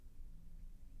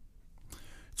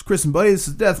It's Chris and Buddy. This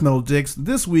is Death Metal Dicks.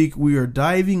 This week we are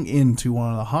diving into one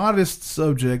of the hottest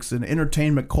subjects in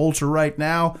entertainment culture right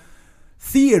now.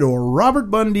 Theodore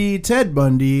Robert Bundy, Ted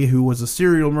Bundy, who was a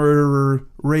serial murderer,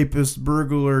 rapist,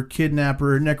 burglar,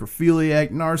 kidnapper,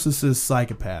 necrophiliac, narcissist,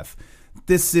 psychopath.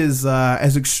 This is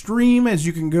as extreme as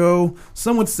you can go.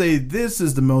 Some would say this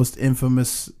is the most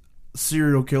infamous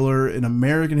serial killer in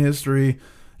American history.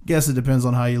 Guess it depends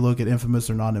on how you look at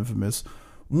infamous or not infamous.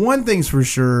 One thing's for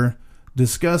sure,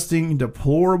 disgusting,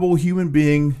 deplorable human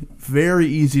being, very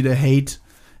easy to hate,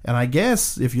 and I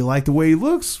guess if you like the way he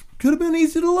looks, could have been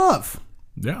easy to love.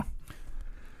 Yeah.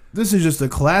 This is just a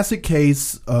classic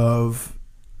case of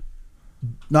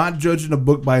not judging a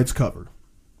book by its cover.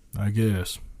 I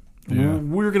guess. Yeah.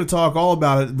 We're going to talk all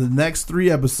about it in the next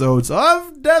 3 episodes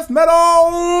of Death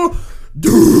Metal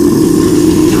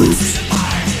Dudes.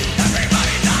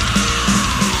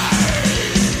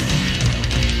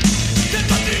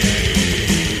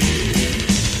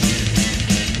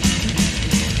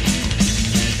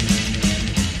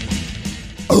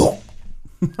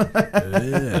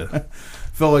 Yeah.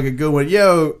 Felt like a good one.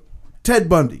 Yo, Ted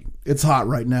Bundy. It's hot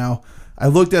right now. I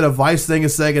looked at a Vice thing a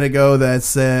second ago that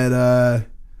said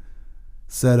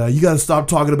you got to stop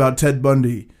talking about Ted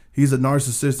Bundy. He's a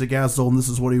narcissistic asshole, and this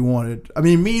is what he wanted. I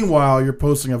mean, meanwhile, you're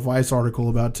posting a Vice article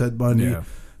about Ted Bundy. Yeah.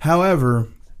 However,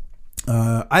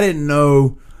 I didn't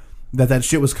know that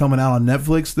shit was coming out on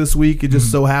Netflix this week. It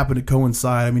just so happened to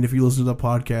coincide. I mean, if you listen to the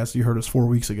podcast, you heard us 4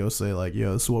 weeks ago say, like,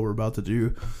 yo, this is what we're about to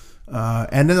do.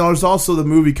 And then there's also the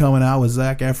movie coming out with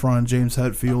Zac Efron and James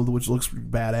Hetfield, which looks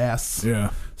badass.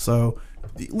 Yeah. So,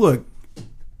 look,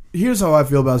 here's how I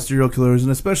feel about serial killers, and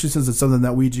especially since it's something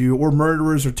that we do, or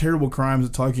murderers or terrible crimes,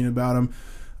 and talking about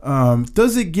them.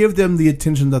 Does it give them the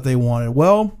attention that they wanted?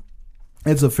 Well,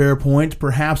 it's a fair point.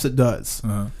 Perhaps it does.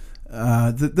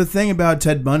 Uh-huh. The thing about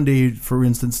Ted Bundy, for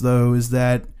instance, though, is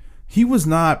that he was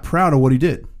not proud of what he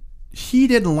did. He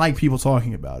didn't like people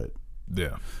talking about it.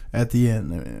 Yeah. At the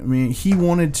end, I mean, he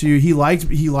wanted to. He liked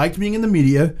being in the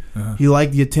media. Uh-huh. He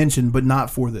liked the attention, but not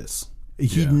for this.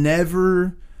 He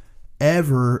never,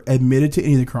 ever admitted to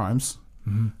any of the crimes.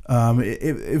 Mm-hmm.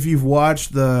 If you've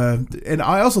watched and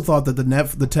I also thought that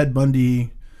the Ted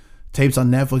Bundy tapes on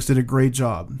Netflix did a great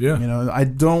job. Yeah, you know, I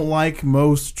don't like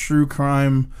most true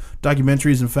crime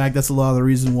documentaries. In fact, that's a lot of the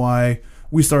reason why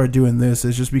we started doing this,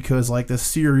 is just because, like, the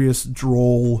serious,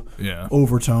 droll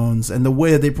overtones and the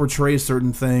way that they portray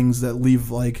certain things that leave,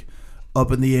 like,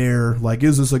 up in the air. Like,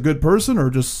 is this a good person, or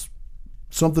just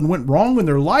something went wrong in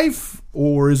their life,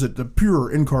 or is it the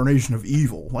pure incarnation of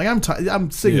evil? Like,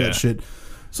 I'm sick of that shit.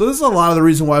 So this is a lot of the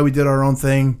reason why we did our own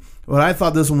thing. But I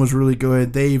thought this one was really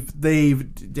good. They've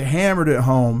hammered it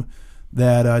home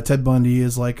that Ted Bundy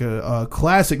is like a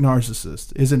classic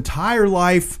narcissist. His entire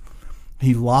life,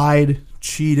 he lied,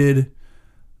 cheated,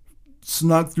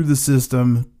 snuck through the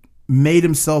system, made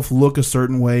himself look a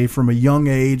certain way from a young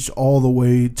age all the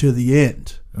way to the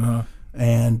end. Uh-huh.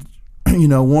 And, you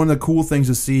know, one of the cool things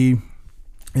to see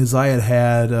is I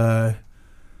had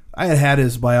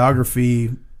his biography.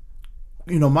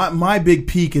 You know, my big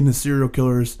peek into serial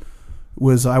killers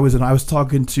was I was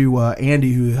talking to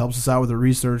Andy, who helps us out with the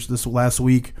research this last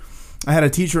week. I had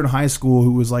a teacher in high school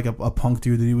who was like a punk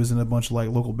dude that he was in a bunch of like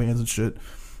local bands and shit.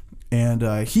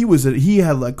 And he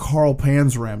had like Carl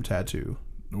Panzram tattoo.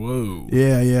 Whoa.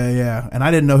 Yeah. And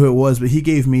I didn't know who it was, but he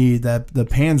gave me the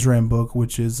Panzram book,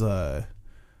 which is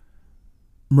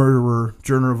Murderer,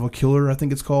 Journal of a Killer, I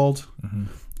think it's called. Mm-hmm.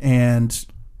 And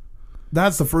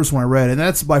that's the first one I read, and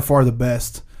that's by far the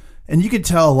best. And you could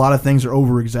tell a lot of things are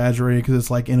over exaggerated because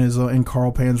it's like in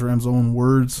Carl Panzram's own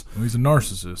words. Well, he's a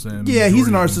narcissist. And yeah, he's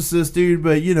a narcissist, dude.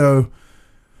 But you know,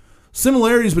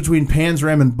 similarities between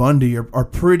Panzram and Bundy are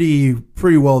pretty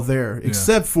well there.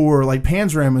 Except for like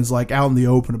Panzram is like out in the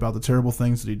open about the terrible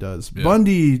things that he does. Yeah.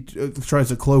 Bundy tries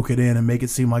to cloak it in and make it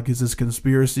seem like it's this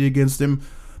conspiracy against him.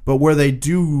 But where they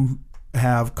do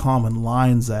have common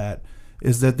lines at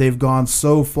is that they've gone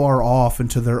so far off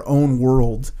into their own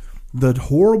world. The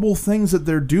horrible things that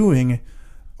they're doing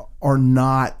are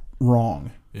not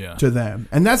wrong to them.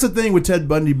 And that's the thing with Ted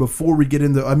Bundy before we get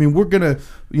into... I mean, we're going to...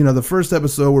 You know, the first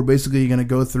episode, we're basically going to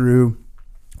go through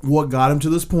what got him to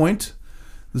this point.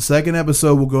 The second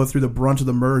episode, we'll go through the brunt of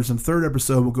the murders. And the third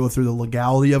episode, we'll go through the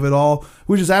legality of it all,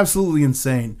 which is absolutely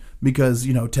insane because,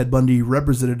 you know, Ted Bundy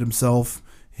represented himself.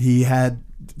 He had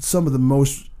some of the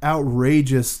most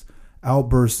outrageous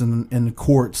outbursts in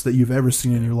courts that you've ever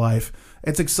seen in your life.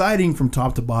 It's exciting from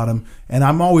top to bottom, and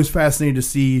I'm always fascinated to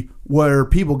see where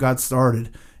people got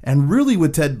started. And really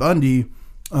with Ted Bundy,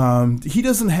 he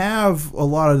doesn't have a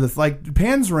lot of the... Like,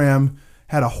 Panzram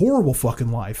had a horrible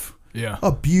fucking life. Yeah.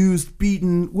 Abused,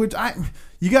 beaten, you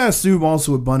got to assume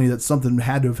also with Bundy that something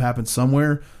had to have happened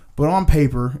somewhere. But on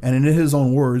paper, and in his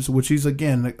own words, which he's,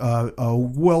 again, a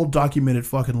well-documented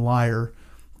fucking liar,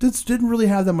 didn't really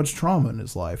have that much trauma in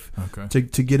his life to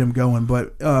get him going.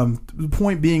 But the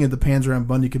point being of the Panzerman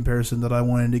Bundy comparison that I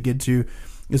wanted to get to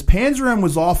is Panzerman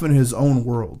was off in his own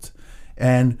world.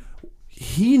 And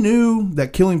he knew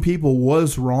that killing people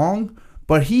was wrong,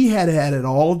 but he had it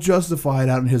all justified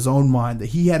out in his own mind, that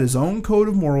he had his own code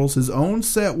of morals, his own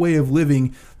set way of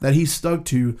living that he stuck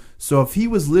to. So if he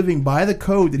was living by the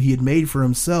code that he had made for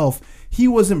himself, he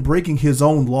wasn't breaking his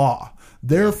own law.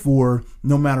 Therefore,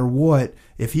 no matter what,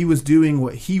 if he was doing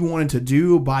what he wanted to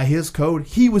do by his code,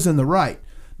 he was in the right.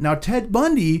 Now, Ted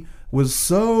Bundy was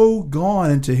so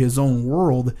gone into his own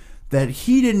world that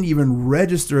he didn't even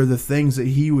register the things that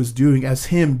he was doing as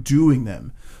him doing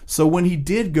them. So when he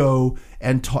did go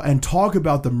and talk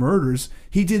about the murders,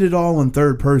 he did it all in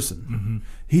third person.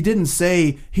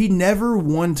 Mm-hmm. He never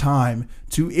one time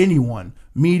to anyone,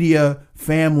 media,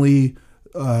 family,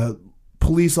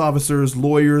 police officers,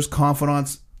 lawyers,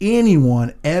 confidants,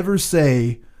 anyone ever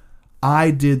say,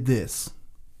 I did this.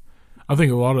 I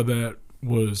think a lot of that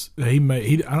was I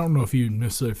don't know if he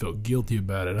necessarily felt guilty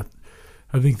about it.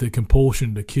 I think the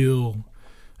compulsion to kill,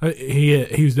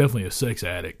 he was definitely a sex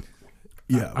addict.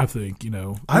 Yeah, I think,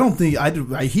 I don't think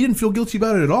he didn't feel guilty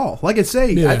about it at all. Like I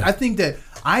say, yeah. I think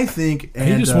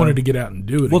he just wanted to get out and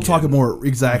do it. We'll talk more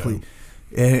exactly,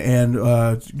 and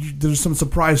there's some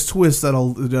surprise twists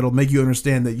that'll make you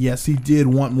understand that yes, he did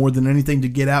want more than anything to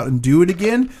get out and do it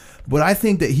again. But I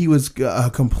think that he was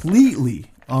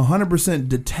completely 100%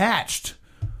 detached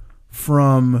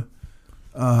from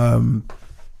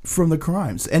the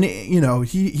crimes, and he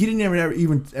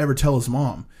didn't ever tell his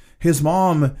mom. His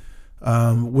mom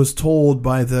was told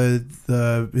by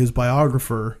his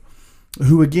biographer,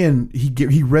 who again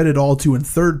he read it all to in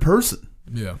third person.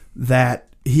 Yeah, that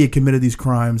he had committed these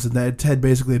crimes and that Ted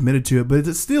basically admitted to it. But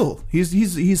it's still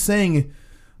he's saying,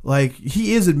 like,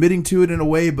 he is admitting to it in a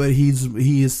way, but he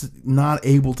is not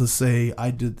able to say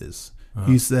I did this. Uh-huh.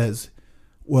 He says,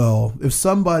 well, if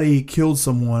somebody killed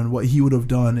someone, what he would have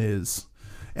done is,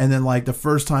 and then like the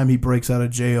first time he breaks out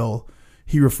of jail,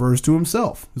 he refers to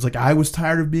himself. He's like, I was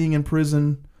tired of being in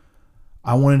prison.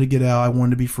 I wanted to get out. I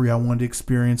wanted to be free. I wanted to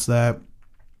experience that.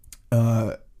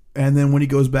 And then when he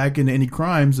goes back into any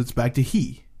crimes, it's back to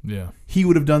he. Yeah. He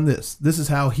would have done this. This is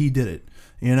how he did it.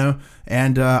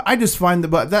 And I just find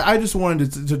that I just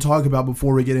wanted to talk about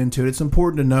before we get into it. It's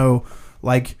important to know,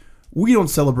 like, we don't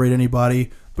celebrate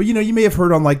anybody, but you may have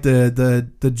heard on like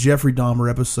the Jeffrey Dahmer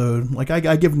episode. Like,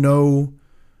 I give no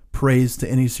praise to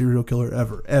any serial killer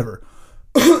ever.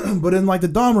 But in like the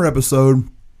Dahmer episode,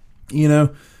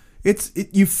 you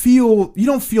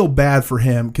don't feel bad for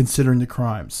him considering the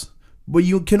crimes, but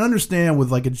you can understand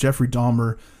with like a Jeffrey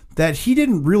Dahmer that he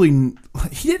didn't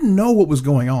know what was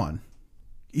going on.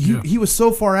 He was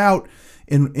so far out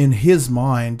in his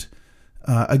mind,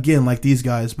 again, like these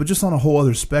guys, but just on a whole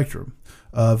other spectrum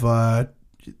of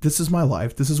this is my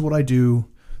life, this is what I do,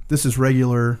 this is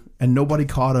regular, and nobody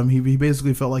caught him. He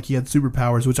basically felt like he had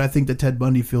superpowers, which I think that Ted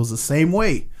Bundy feels the same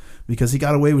way, because he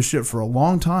got away with shit for a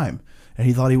long time, and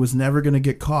he thought he was never going to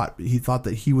get caught. He thought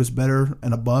that he was better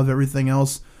and above everything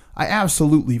else. I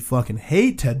absolutely fucking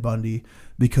hate Ted Bundy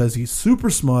because he's super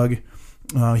smug.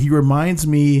 He reminds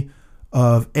me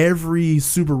of every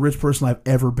super rich person I've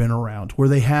ever been around, where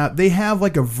they have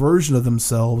like a version of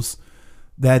themselves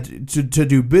that to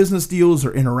do business deals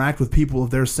or interact with people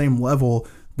of their same level,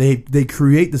 they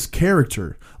create this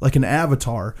character like an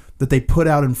avatar that they put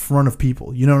out in front of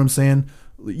people. You know what I'm saying?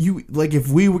 You like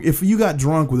if you got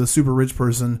drunk with a super rich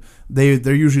person,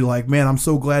 they're usually like, man, I'm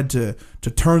so glad to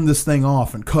turn this thing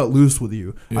off and cut loose with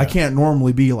you. Yeah. I can't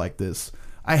normally be like this.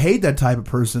 I hate that type of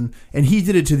person, and he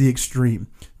did it to the extreme.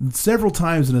 Several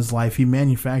times in his life, he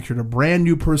manufactured a brand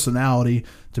new personality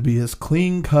to be this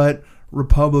clean-cut,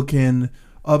 Republican,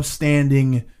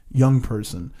 upstanding young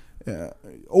person.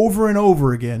 Over and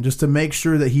over again, just to make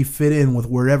sure that he fit in with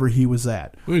wherever he was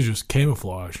at. It was just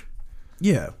camouflage.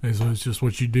 Yeah. It's just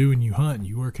what you do when you hunt.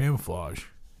 You wear camouflage.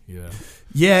 Yeah.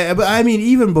 Yeah, but I mean,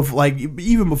 even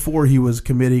before he was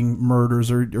committing murders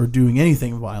or doing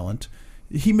anything violent,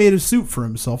 he made a suit for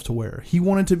himself to wear. He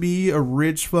wanted to be a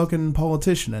rich fucking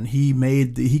politician, and he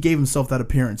gave himself that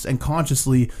appearance and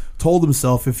consciously told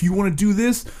himself, if you want to do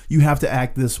this, you have to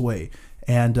act this way.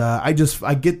 And I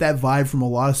get that vibe from a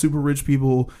lot of super rich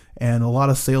people and a lot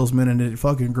of salesmen, and it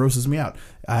fucking grosses me out.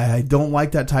 I don't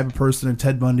like that type of person, and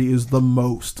Ted Bundy is the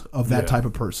most of that type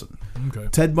of person. Okay.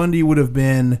 Ted Bundy would have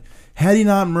been, Had he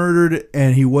not murdered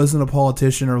and he wasn't a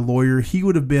politician or lawyer, he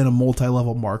would have been a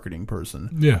multi-level marketing person.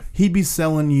 Yeah. He'd be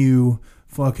selling you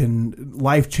fucking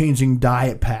life-changing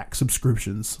diet pack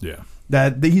subscriptions. Yeah.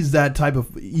 He's that type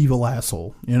of evil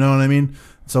asshole. You know what I mean?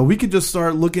 So we could just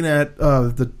start looking at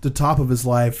the top of his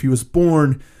life. He was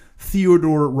born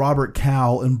Theodore Robert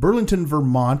Cowell in Burlington,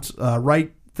 Vermont,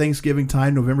 right Thanksgiving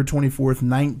time, November 24th,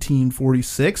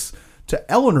 1946,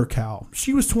 to Eleanor Cowell.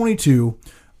 She was 22,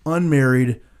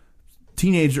 unmarried,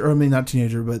 teenager, or I mean not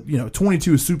teenager, but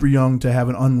 22 is super young to have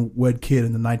an unwed kid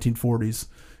in the 1940s.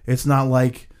 It's not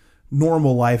like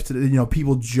normal life today.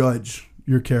 People judge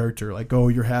your character like, oh,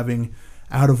 you're having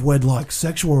out of wedlock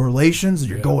sexual relations,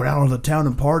 you're going out on the town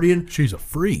and partying. She's a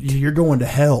freak. You're going to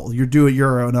hell.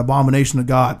 You're an abomination of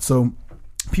God. So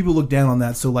people look down on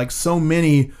that. So like so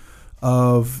many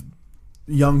of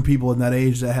young people in that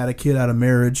age that had a kid out of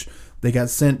marriage, they got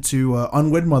sent to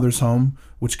unwed mother's home,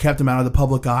 which kept them out of the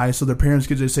public eye. So their parents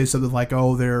could just say something like,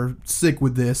 oh, they're sick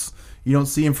with this. You don't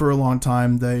see him for a long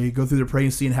time. They go through their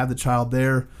pregnancy and have the child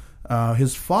there.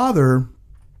 His father,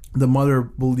 the mother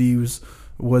believes,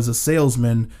 was a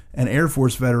salesman, an Air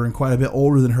Force veteran, quite a bit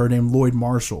older than her, named Lloyd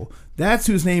Marshall. That's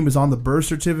whose name is on the birth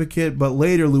certificate, but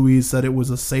later Louise said it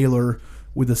was a sailor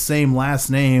with the same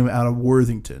last name out of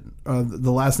Worthington,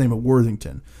 the last name of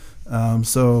Worthington.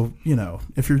 So,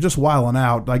 if you're just wilding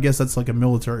out, I guess that's like a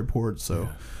military port. So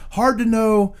hard to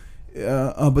know,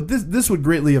 but this would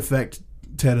greatly affect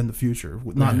Ted in the future,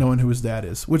 with not knowing who his dad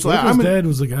is. Which his dad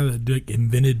was the guy that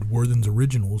invented Worthington's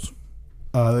Originals.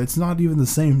 It's not even the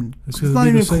same. It's not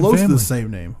even close to the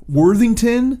same name.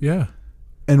 Worthington? Yeah.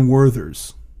 And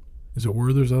Werther's. Is it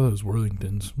Werther's? I thought it was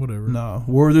Worthington's. Whatever. No.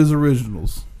 Werther's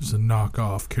Originals. It's a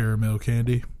knockoff caramel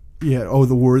candy. Yeah. Oh,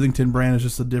 the Worthington brand is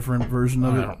just a different version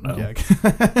of it? I don't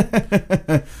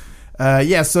know.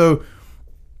 Yeah. So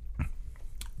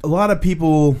a lot of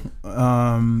people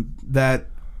that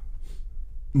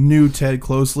knew Ted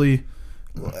closely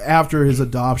after his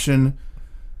adoption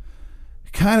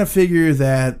kind of figure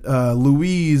that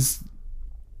Louise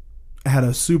had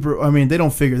a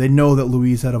they know that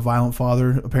Louise had a violent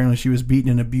father. Apparently she was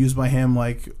beaten and abused by him,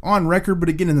 like, on record, but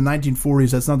again, in the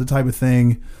 1940s, that's not the type of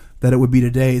thing that it would be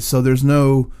today. So there's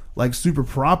no, like, super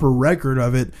proper record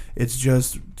of it. It's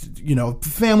just,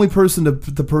 family person to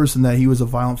the person that he was a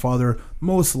violent father,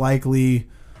 most likely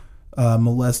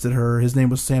molested her. His name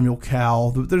was Samuel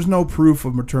Cowell. There's no proof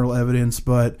of maternal evidence,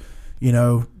 but,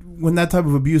 when that type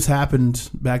of abuse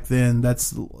happened back then,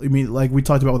 like we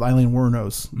talked about with Eileen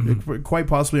Wuornos, quite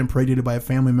possibly impregnated by a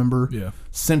family member,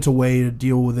 sent away to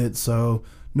deal with it, so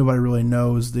nobody really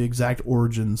knows the exact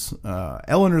origins.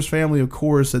 Eleanor's family, of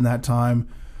course, in that time,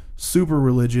 super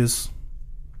religious.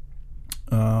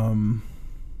 Eleanor's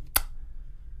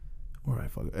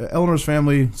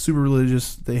family, super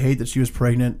religious. They hate that she was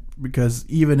pregnant because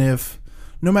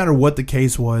no matter what the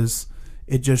case was,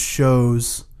 it just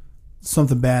shows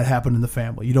something bad happened in the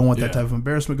family. You don't want that type of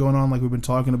embarrassment going on, like we've been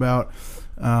talking about.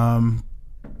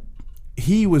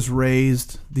 He was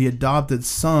raised the adopted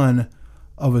son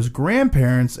of his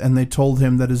grandparents, and they told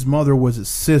him that his mother was his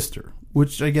sister,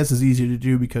 which I guess is easier to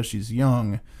do because she's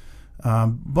young.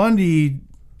 Bundy,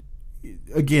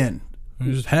 again,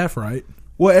 you're just half right.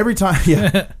 Well, every time,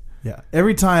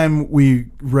 every time we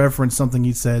reference something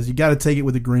he says, you got to take it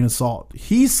with a grain of salt.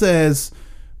 He says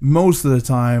most of the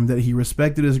time that he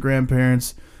respected his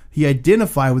grandparents. He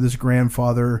identified with his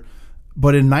grandfather,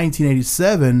 but in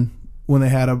 1987, when they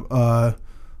had a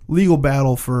legal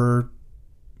battle for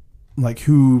like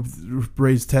who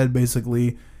raised Ted,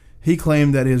 basically, he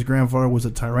claimed that his grandfather was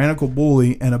a tyrannical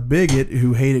bully and a bigot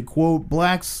who hated, quote,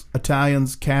 blacks,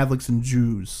 Italians, Catholics, and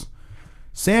Jews.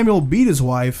 Samuel beat his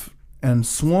wife and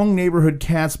swung neighborhood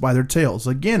cats by their tails,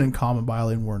 again in common by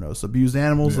Eileen Wuornos. Abused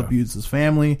animals, abused his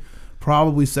family,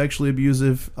 probably sexually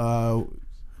abusive.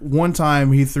 One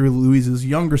time he threw Louise's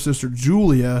younger sister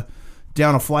Julia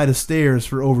down a flight of stairs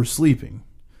for oversleeping.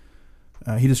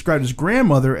 He described his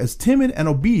grandmother as timid and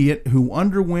obedient, who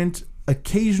underwent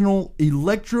occasional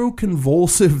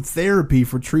electroconvulsive therapy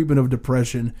for treatment of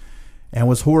depression and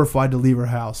was horrified to leave her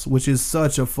house, which is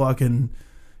such a fucking...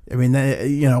 I mean,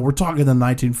 we're talking the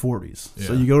 1940s. Yeah.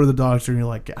 So you go to the doctor and you're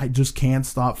like, I just can't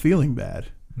stop feeling bad.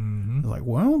 Mm-hmm. They're like,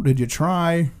 well, did you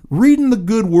try reading the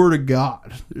good word of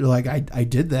God? You're like, I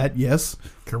did that, yes.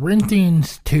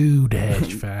 Corinthians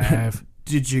 2-5.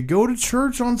 Did you go to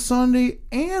church on Sunday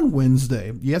and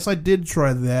Wednesday? Yes, I did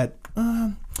try that.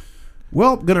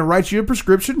 Well, going to write you a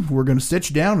prescription. We're going to sit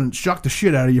you down and shock the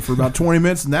shit out of you for about 20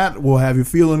 minutes, and that will have you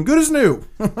feeling good as new.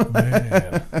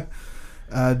 Man.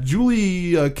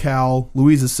 Julie Cowell,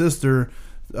 Louise's sister,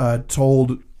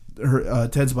 told her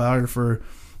Ted's biographer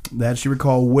that she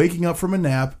recalled waking up from a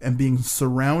nap and being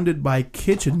surrounded by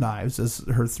kitchen knives as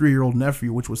her 3-year-old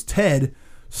nephew, which was Ted,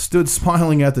 stood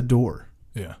smiling at the door.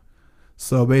 Yeah.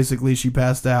 So basically, she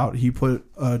passed out. He put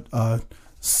a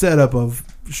setup of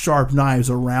sharp knives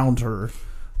around her,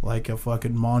 like a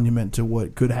fucking monument to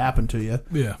what could happen to you.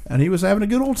 Yeah. And he was having a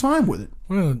good old time with it.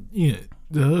 Well, yeah.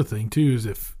 The other thing too is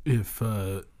if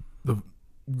the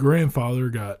grandfather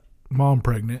got mom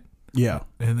pregnant, yeah,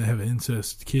 and they have an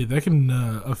incest kid, that can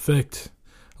affect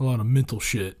a lot of mental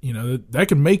shit. You know, that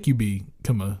can make you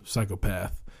become a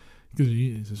psychopath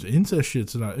because incest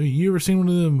shit's not. I mean, you ever seen one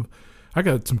of them? I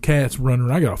got some cats running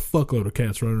around. I got a fuckload of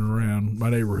cats running around my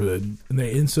neighborhood, and they're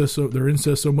incest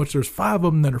so much. There's 5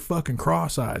 of them that are fucking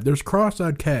cross-eyed. There's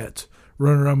cross-eyed cats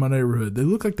running around my neighborhood. They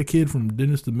look like the kid from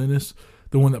Dennis the Menace,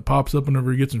 the one that pops up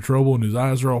whenever he gets in trouble, and his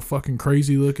eyes are all fucking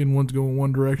crazy looking. One's going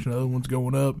one direction, the other one's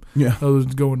going up, the other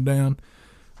one's going down.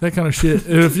 That kind of shit.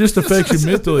 It just affects you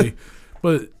mentally,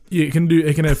 but it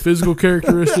can have physical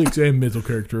characteristics and mental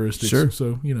characteristics. Sure.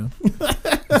 So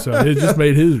so it just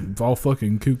made his all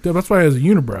fucking cooped up. That's why he has a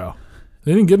unibrow.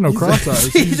 They didn't get no cross eyes.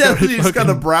 He's got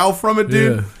a brow from it,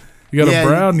 dude. Yeah. You got a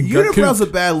brow and unibrow's a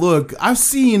bad look.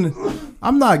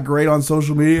 I'm not great on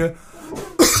social media.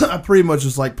 I pretty much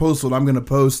just like post what I'm going to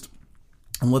post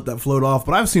and let that float off.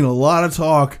 But I've seen a lot of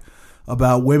talk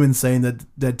about women saying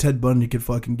that Ted Bundy could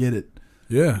fucking get it.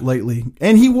 Yeah. Lately.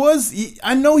 And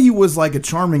I know he was like a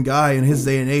charming guy in his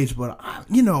day and age, but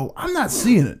I'm not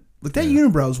seeing it. Like that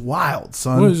unibrow's wild,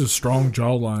 son. Well, he's a strong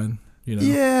jawline, you know.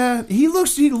 Yeah, he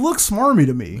looks smarmy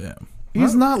to me. Yeah.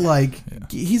 He's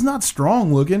he's not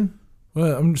strong looking.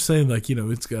 Well, I'm just saying, like,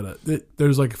 it's got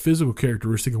there's like a physical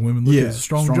characteristic of women. Look at a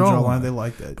strong jawline. They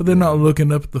like that. But they're not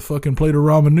looking up at the fucking plate of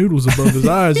ramen noodles above his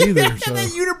eyes either. So. That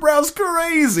unibrow's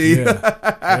crazy.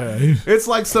 Yeah. It's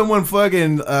like someone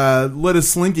fucking let a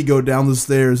slinky go down the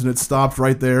stairs and it stopped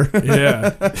right there.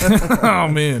 Yeah. Oh,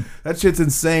 man. That shit's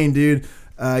insane, dude.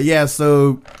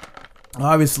 So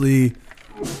obviously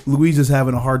Louise is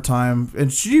having a hard time,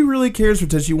 and she really cares for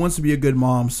Ted. She wants to be a good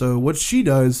mom. So what she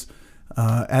does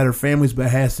at her family's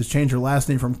behest is change her last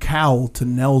name from Cowell to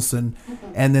Nelson,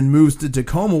 and then moves to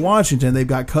Tacoma, Washington. They've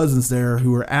got cousins there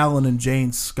who are Alan and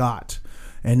Jane Scott.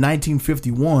 In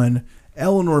 1951,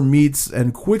 Eleanor meets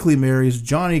and quickly marries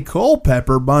Johnny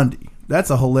Culpepper Bundy. That's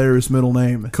a hilarious middle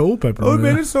name. Culpepper. Oh,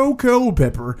 man, it's so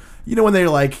Culpepper. You know, when they,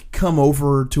 like, come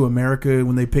over to America,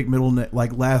 when they pick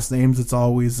last names, it's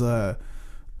always,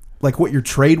 like, what your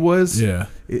trade was. Yeah.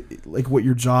 Like, what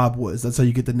your job was. That's how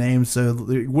you get the name. So,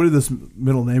 where did this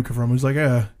middle name come from? He's like,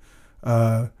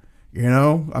 I've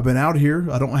been out here.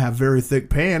 I don't have very thick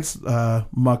pants.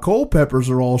 My Culpeppers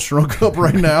are all shrunk up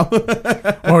right now.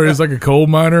 Or he's like a coal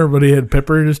miner, but he had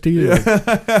pepper in his teeth.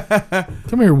 Yeah.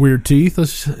 Come here, weird teeth.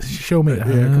 Let's show me. Yeah,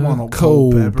 come on, old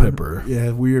Culpepper.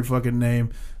 Yeah, weird fucking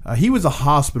name. He was a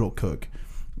hospital cook,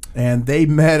 and they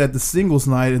met at the singles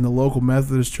night in the local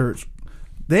Methodist church.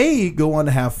 They go on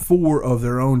to have 4 of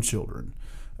their own children.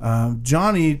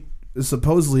 Johnny is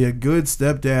supposedly a good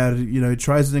stepdad. You know, he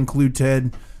tries to include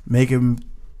Ted, make him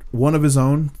one of his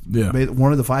own. Yeah.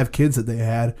 One of the 5 kids that they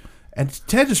had. And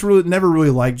Ted just never really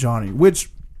liked Johnny,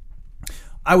 which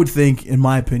I would think, in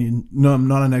my opinion, no, I'm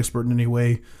not an expert in any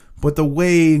way, but the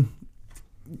way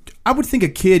I would think a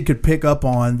kid could pick up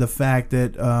on the fact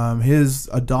that his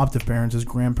adoptive parents, his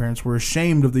grandparents, were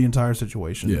ashamed of the entire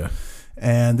situation. Yeah.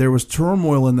 And there was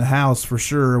turmoil in the house for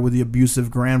sure with the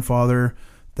abusive grandfather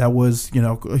that was,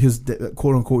 his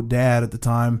quote unquote dad at the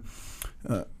time.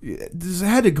 This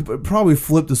had to probably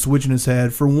flip the switch in his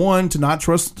head. For one, to not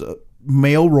trust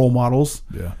male role models.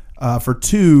 Yeah. For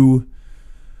 2,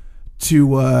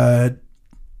 to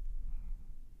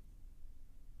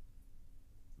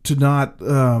not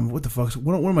what the fuck?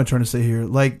 What am I trying to say here?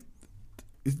 Like,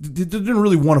 didn't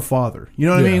really want a father. You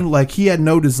know what I mean? Like, he had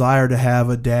no desire to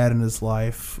have a dad in his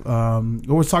life. I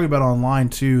was talking about online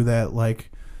too that,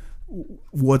 like,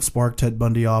 what sparked Ted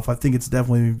Bundy off. I think it's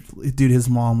definitely, dude, his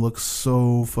mom looks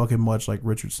so fucking much like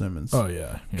Richard Simmons. Oh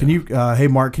yeah. Can you hey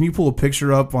Mark, can you pull a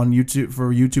picture up on YouTube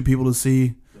for YouTube people to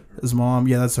see his mom?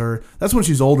 Yeah, that's her. That's when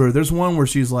she's older. There's one where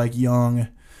she's like young.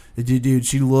 Dude,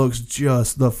 she looks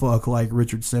just the fuck like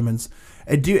Richard Simmons.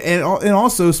 And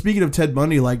also, speaking of Ted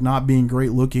Bundy, like, not being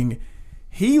great looking,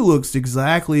 he looks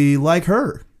exactly like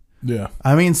her. Yeah.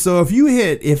 I mean, so if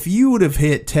you would have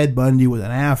hit Ted Bundy with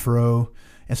an afro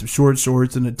and some short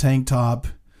shorts and a tank top,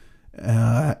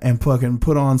 and fucking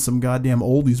put on some goddamn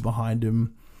oldies behind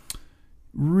him,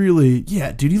 really,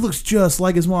 yeah, dude, he looks just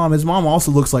like his mom. His mom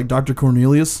also looks like Dr.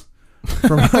 Cornelius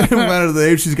From Planet of the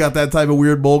Apes, she's got that type of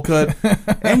weird bowl cut.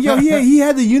 And he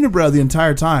had the unibrow the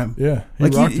entire time. Yeah.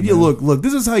 Look,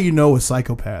 this is how you know a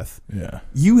psychopath. Yeah.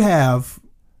 You have,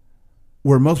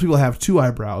 where most people have 2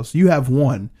 eyebrows, you have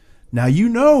 1. Now you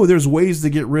know there's ways to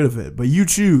get rid of it, but you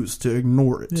choose to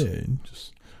ignore it. Yeah.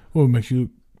 It makes you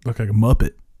look like a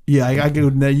Muppet. Yeah,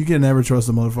 you can never trust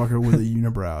a motherfucker with a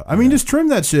unibrow. I mean, just trim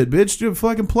that shit, bitch. Just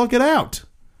fucking pluck it out.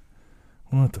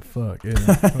 What the fuck? Yeah.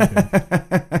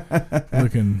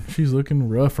 She's looking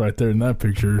rough right there in that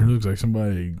picture. It looks like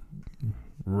somebody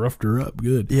roughed her up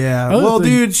good. Yeah. Well,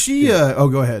 dude,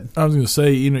 go ahead. I was going to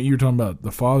say, you were talking about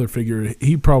the father figure.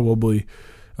 He probably,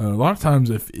 a lot of times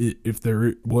if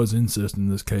there was incest in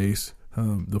this case,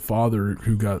 the father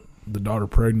who got the daughter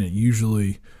pregnant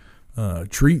usually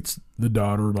treats the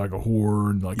daughter like a whore,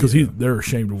 and because they're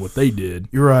ashamed of what they did.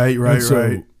 You're right.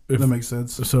 Right. That makes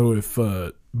sense. So if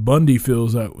Bundy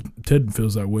Ted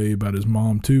feels that way about his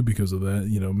mom too because of that,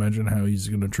 imagine how he's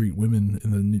going to treat women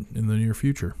in the near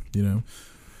future.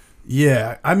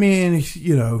 Yeah, I mean,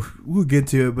 we'll get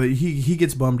to it, but he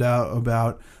gets bummed out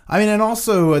about. I mean, and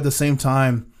also at the same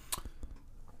time,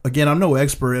 again, I'm no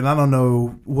expert, and I don't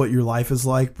know what your life is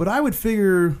like, but I would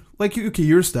figure, like, okay,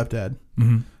 you're a stepdad.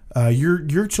 Mm-hmm.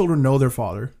 Your children know their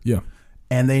father. Yeah.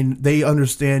 And they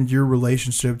understand your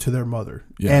relationship to their mother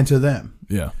and to them.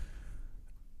 Yeah.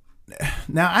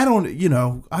 Now, I don't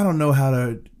know how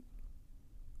to.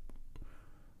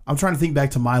 I'm trying to think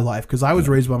back to my life because I was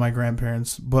raised by my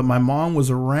grandparents, but my mom was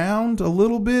around a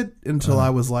little bit until I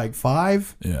was like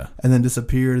 5. Yeah. And then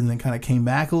disappeared and then kind of came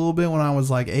back a little bit when I was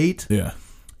like 8. Yeah.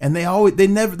 And they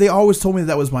always told me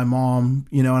that was my mom,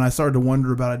 and I started to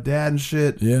wonder about a dad and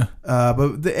shit. Yeah.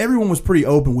 But everyone was pretty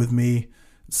open with me.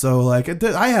 So, like,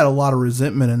 I had a lot of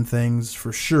resentment and things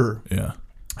for sure. Yeah.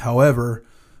 However,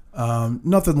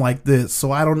 nothing like this.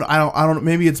 So I don't.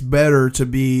 Maybe it's better to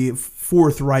be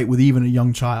forthright with even a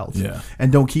young child. Yeah.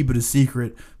 And don't keep it a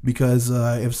secret because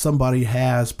if somebody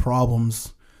has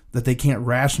problems that they can't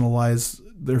rationalize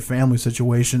their family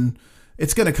situation,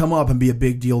 it's going to come up and be a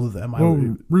big deal to them.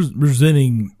 Well,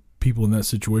 resenting people in that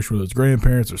situation, whether it's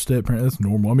grandparents or step-parents, that's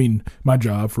normal. I mean, my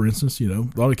job, for instance, a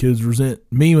lot of kids resent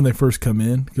me when they first come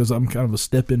in because I'm kind of a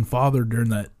step-in father during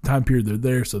that time period they're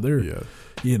there. So they're,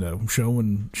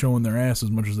 showing their ass as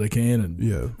much as they can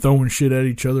and throwing shit at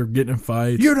each other, getting in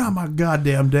fights. You're not my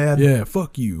goddamn dad. Yeah,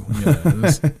 fuck you.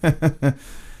 Yeah,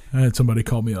 I had somebody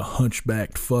call me a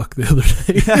hunchbacked fuck the other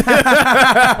day.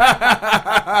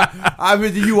 I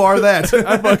mean, you are that.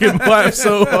 I fucking laugh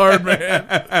so hard, man.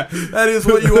 That is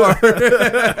what you are.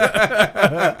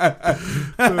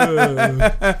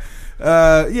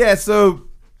 So,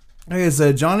 like I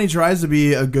said, Johnny tries to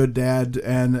be a good dad,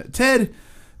 and Ted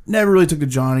never really took to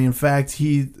Johnny. In fact,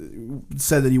 he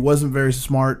said that he wasn't very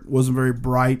smart, wasn't very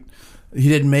bright. He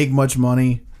didn't make much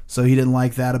money. So he didn't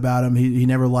like that about him. He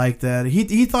never liked that.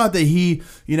 He thought that he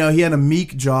had a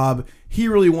meek job. He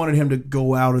really wanted him to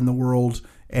go out in the world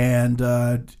and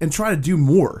try to do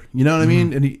more. You know what I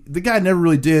mean? And the guy never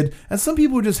really did. And some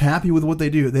people are just happy with what they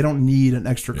do. They don't need an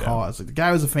extra cause. Like, the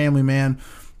guy was a family man.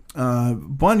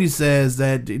 Bundy says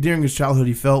that during his childhood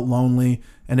he felt lonely.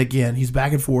 And again, he's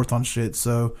back and forth on shit.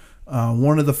 So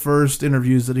one of the first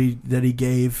interviews that he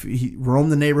gave, he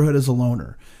roamed the neighborhood as a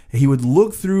loner. He would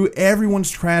look through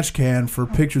everyone's trash can for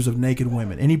pictures of naked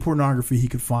women. Any pornography he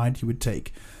could find, he would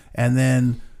take. And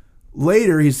then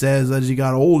later, he says, as he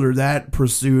got older, that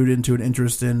pursued into an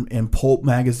interest in pulp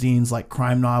magazines like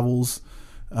crime novels,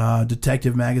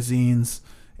 detective magazines,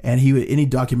 and any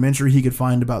documentary he could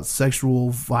find about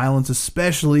sexual violence,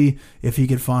 especially if he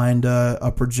could find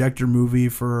a projector movie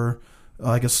for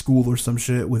like a school or some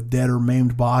shit with dead or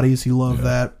maimed bodies. He loved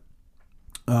that.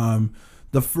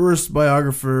 The first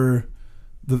biographer,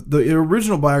 the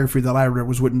original biography that I read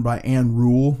was written by Anne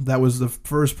Rule. That was the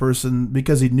first person,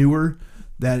 because he knew her,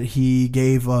 that he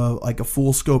gave a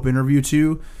full scope interview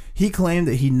to. He claimed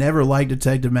that he never liked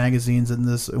detective magazines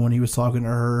when he was talking to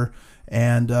her,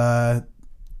 and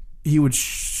he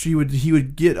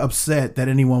would get upset that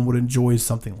anyone would enjoy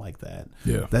something like that.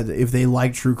 Yeah. That if they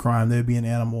liked true crime, they'd be an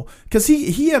animal. Because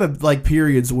he had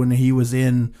periods when he was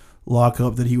in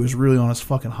lockup that he was really on his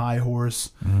fucking high horse,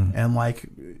 and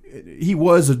he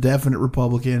was a definite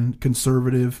Republican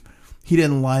conservative. He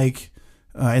didn't like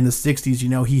in the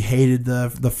 60s, he hated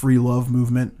the free love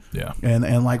movement,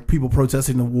 and people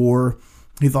protesting the war.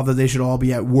 He thought that they should all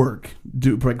be at work,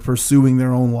 pursuing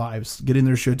their own lives, getting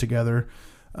their shit together.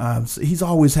 So he's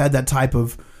always had that type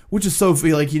of, which is so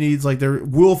feel like he needs, they're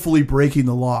willfully breaking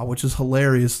the law, which is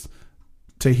hilarious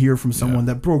to hear from someone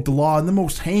that broke the law in the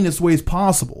most heinous ways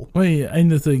possible. Well,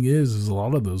 and the thing is a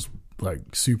lot of those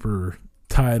super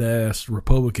tight ass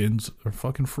Republicans are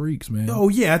fucking freaks, man. Oh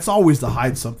yeah, it's always to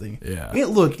hide something. Yeah.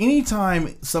 Look,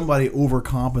 anytime somebody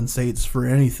overcompensates for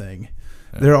anything,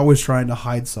 they're always trying to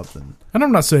hide something. And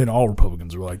I'm not saying all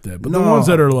Republicans are like that, but the No. ones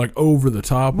that are like over the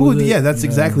top. Well, with it, yeah, that's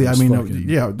exactly. I it's mean, fucking-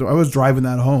 yeah, I was driving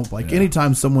that home. Like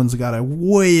anytime someone's got a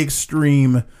way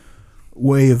extreme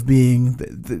way of being,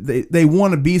 they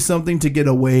want to be something to get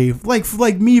away.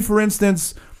 Like me, for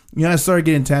instance. I started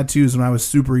getting tattoos when I was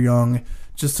super young,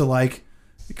 just to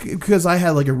because I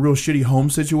had like a real shitty home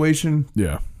situation.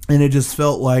 Yeah. And it just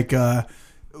felt like I'll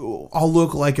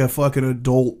look like a fucking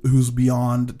adult who's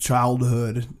beyond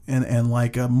childhood and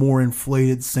like a more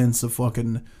inflated sense of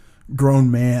fucking grown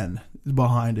man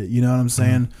behind it. You know what I'm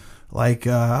saying? Mm-hmm.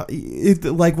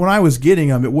 Like when I was getting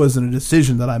them, it wasn't a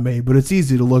decision that I made, but it's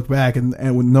easy to look back and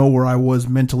know where I was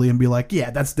mentally and be like, yeah,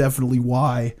 that's definitely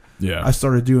why I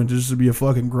started doing just to be a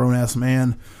fucking grown ass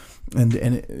man. And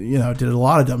did a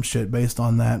lot of dumb shit based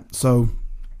on that. So,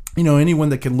 anyone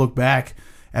that can look back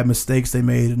at mistakes they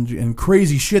made and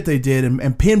crazy shit they did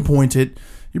and pinpoint it,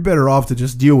 you're better off to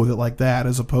just deal with it like that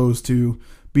as opposed to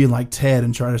being like Ted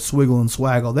and try to swiggle and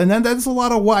swaggle. Then that's a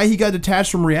lot of why he got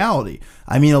detached from reality.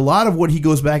 I mean, a lot of what he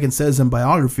goes back and says in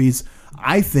biographies,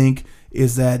 I think,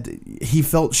 is that he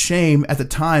felt shame at the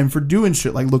time for doing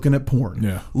shit like looking at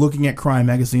porn, looking at crime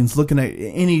magazines, looking at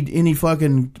any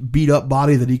fucking beat up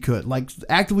body that he could, like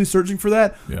actively searching for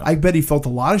that. Yeah. I bet he felt a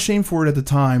lot of shame for it at the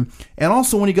time. And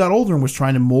also when he got older and was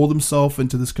trying to mold himself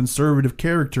into this conservative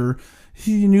character,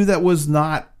 he knew that was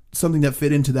not something that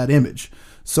fit into that image.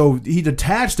 So he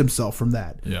detached himself from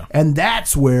that. Yeah. And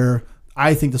that's where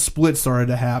I think the split started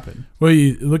to happen. Well,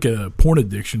 you look at a porn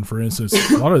addiction, for instance.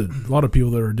 A lot of people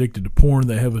that are addicted to porn,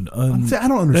 they have I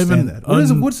don't understand that.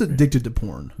 What's addicted to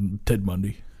porn? Ted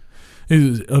Bundy.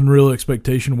 His unreal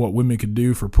expectation of what women could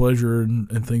do for pleasure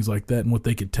and things like that, and what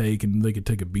they could take, and they could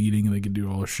take a beating, and they could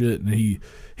do all this shit. And he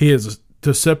has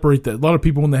to separate that. A lot of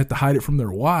people, when they have to hide it from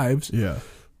their wives,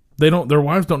 their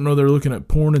wives don't know they're looking at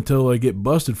porn until they get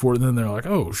busted for it, and then they're like,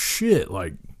 oh shit,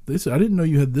 like. I didn't know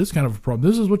you had this kind of a problem.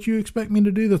 This is what you expect me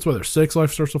to do? That's why their sex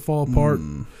life starts to fall apart.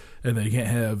 And they can't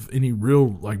have any real,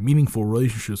 meaningful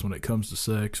relationships when it comes to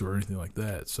sex or anything like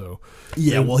that. So,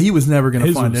 well, he was never going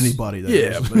to find anybody.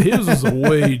 But his was a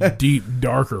way deep,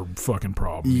 darker fucking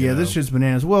problem. Yeah, this shit's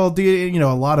bananas. Well,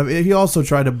 a lot of it. He also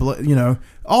tried to,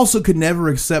 also could never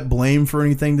accept blame for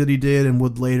anything that he did, and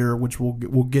would later, which we'll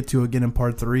get to again in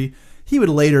part 3. He would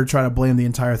later try to blame the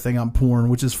entire thing on porn,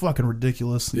 which is fucking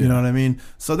ridiculous. You know what I mean?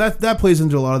 So that plays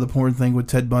into a lot of the porn thing with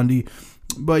Ted Bundy.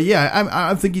 But yeah,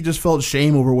 I think he just felt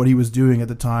shame over what he was doing at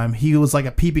the time. He was like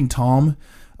a peeping Tom.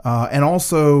 And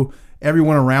also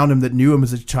everyone around him that knew him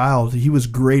as a child, he was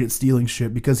great at stealing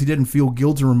shit because he didn't feel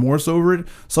guilt and remorse over it.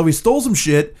 So if he stole some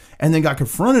shit and then got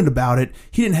confronted about it,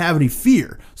 he didn't have any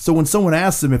fear. So when someone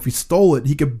asked him if he stole it,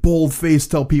 he could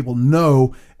bold-faced tell people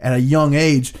no at a young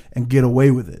age and get away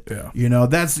with it. Yeah.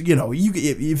 That's,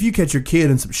 if you catch your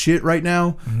kid in some shit right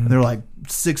now, and they're like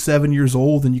 6, 7 years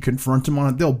old, and you confront them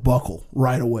on it, they'll buckle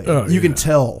right away. You can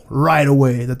tell right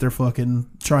away that they're fucking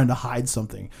trying to hide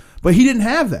something. But he didn't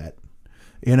have that.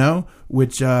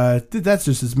 Which that's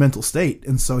just his mental state.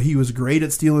 And so he was great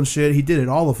at stealing shit. He did it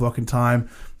all the fucking time.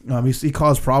 He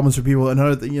caused problems for people.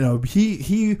 Another thing,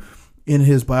 he in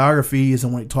his biographies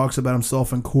and when he talks about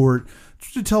himself in court,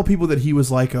 to tell people that he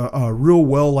was like a real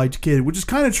well-liked kid, which is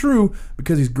kind of true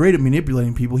because he's great at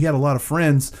manipulating people. He had a lot of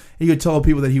friends. He could tell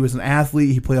people that he was an athlete.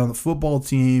 He played on the football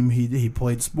team. He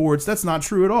played sports. That's not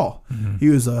true at all. Mm-hmm. He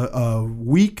was a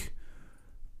weak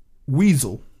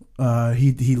weasel.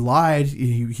 He lied.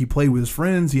 He played with his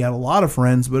friends. He had a lot of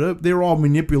friends, but they were all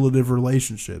manipulative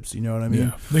relationships. You know what I mean?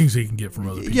 Yeah, things he can get from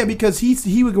other people. Yeah, because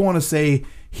he would go on to say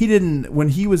he didn't, when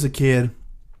he was a kid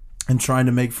and trying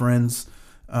to make friends,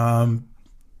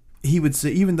 he would say,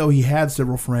 even though he had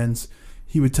several friends,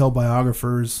 he would tell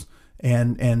biographers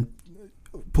and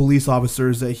police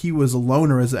officers that he was a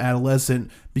loner as an adolescent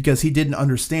because he didn't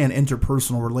understand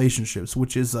interpersonal relationships,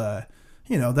 which is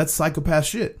that's psychopath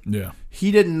shit. Yeah.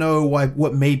 He didn't know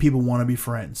what made people want to be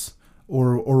friends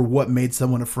or what made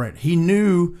someone a friend. He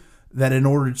knew that in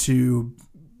order to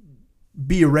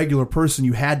be a regular person,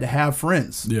 you had to have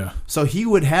friends. Yeah. So he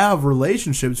would have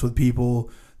relationships with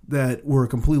people that were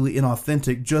completely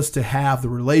inauthentic just to have the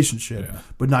relationship,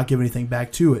 but not give anything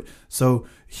back to it. So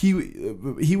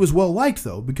he was well liked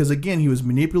though, because again, he was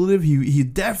manipulative. He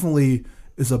definitely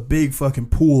is a big fucking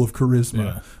pool of charisma.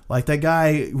 Yeah. Like that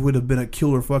guy would have been a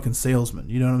killer fucking salesman.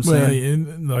 You know what I'm saying?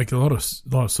 And like a lot of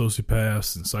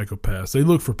sociopaths and psychopaths, they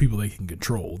look for people they can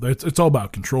control. It's all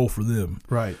about control for them.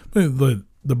 Right.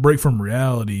 The break from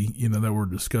reality, that we're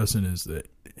discussing is that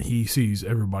he sees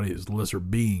everybody as lesser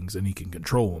beings and he can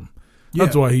control them.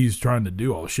 That's why he's trying to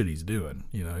do all the shit he's doing.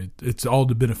 You know, it's all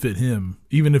to benefit him,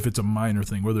 even if it's a minor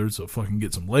thing, whether it's to fucking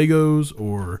get some Legos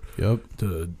or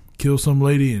to kill some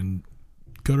lady and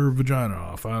cut her vagina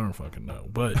off. I don't fucking know.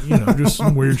 But, you know, just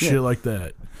some weird shit like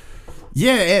that.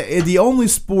 Yeah, the only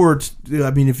sport,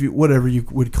 I mean, if you whatever you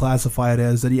would classify it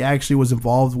as, that he actually was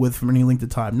involved with for any length of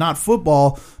time. Not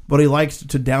football, but he liked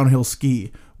to downhill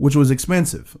ski, which was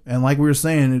expensive. And like we were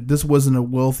saying, this wasn't a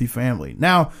wealthy family.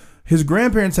 Now, his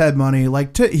grandparents had money.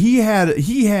 Like he had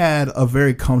a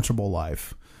very comfortable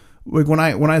life. Like when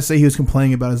I say he was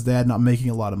complaining about his dad not making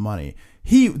a lot of money,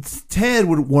 Ted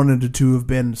would wanted to have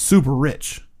been super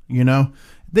rich. You know,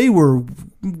 they were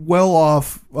well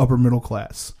off, upper middle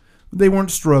class. They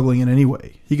weren't struggling in any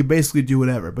way. He could basically do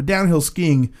whatever. But downhill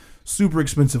skiing, super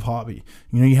expensive hobby.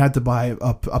 You know, you had to buy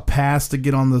a pass to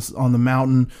get on the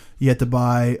mountain. You had to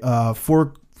buy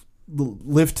 4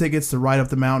 lift tickets to ride up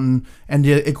the mountain, and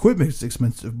the equipment's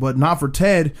expensive, but not for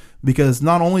Ted, because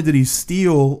not only did he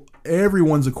steal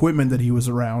everyone's equipment that he was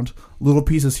around, little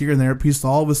pieces here and there, pieced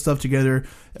all of his stuff together.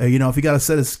 You know, if he got a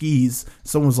set of skis,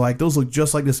 someone's like, those look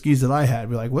just like the skis that I had.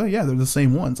 Be like, well, yeah, they're the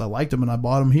same ones. I liked them and I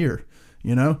bought them here.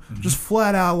 You know, just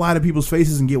flat out lie to people's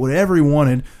faces and get whatever he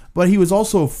wanted. But he was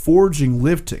also forging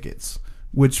lift tickets,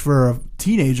 which for a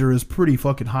teenager is pretty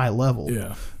fucking high level.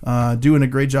 Yeah. Doing a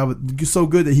great job. So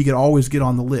good that he could always get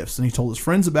on the lifts. And he told his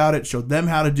friends about it, showed them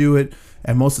how to do it.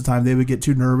 And most of the time they would get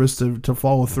too nervous to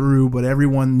follow through. But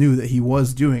everyone knew that he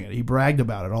was doing it. He bragged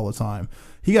about it all the time.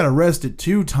 He got arrested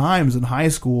 2 times in high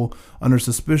school under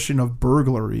suspicion of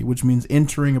burglary, which means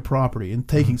entering a property and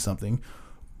taking something,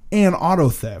 and auto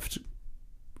theft.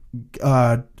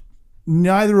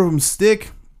 Neither of them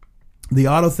stick. The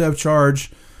auto theft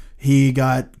charge he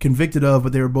got convicted of,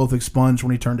 but they were both expunged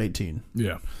when he turned 18.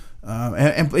 Yeah.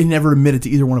 And he never admitted to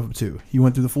either one of them, too. He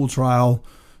went through the full trial,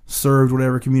 served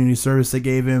whatever community service they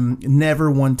gave him.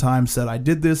 Never one time said, I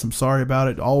did this, I'm sorry about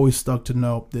it. Always stuck to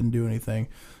nope, didn't do anything.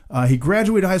 He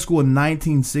graduated high school in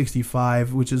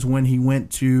 1965, which is when he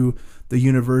went to the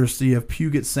University of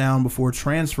Puget Sound before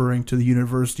transferring to the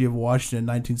University of Washington in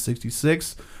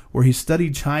 1966, where he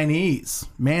studied Chinese,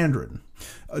 Mandarin.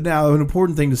 Now, an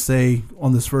important thing to say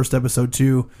on this first episode,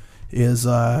 too, is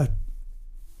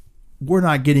we're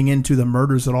not getting into the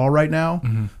murders at all right now.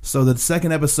 Mm-hmm. So the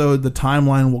second episode, the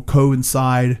timeline will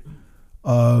coincide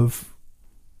of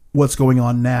what's going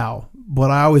on now.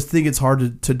 But I always think it's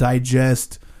hard to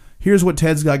digest. Here's what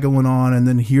Ted's got going on, and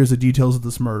then here's the details of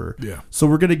this murder. Yeah. So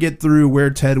we're going to get through where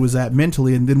Ted was at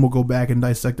mentally, and then we'll go back and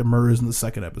dissect the murders in the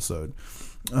second episode.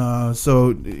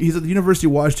 So he's at the University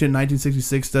of Washington in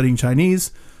 1966 studying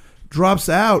Chinese. Drops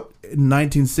out in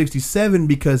 1967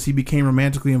 because he became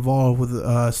romantically involved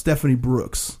with Stephanie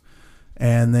Brooks.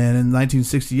 And then in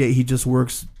 1968, he just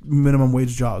works minimum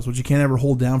wage jobs, which he can't ever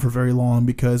hold down for very long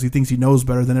because he thinks he knows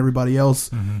better than everybody else.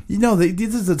 Mm-hmm. You know,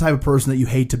 this is the type of person that you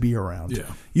hate to be around.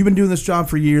 Yeah. You've been doing this job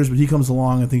for years, but he comes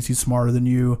along and thinks he's smarter than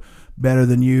you, better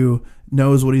than you,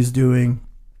 knows what he's doing.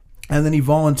 And then he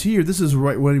volunteered. This is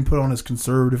right when he put on his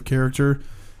conservative character.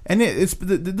 And it's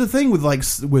the thing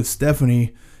with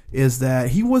Stephanie is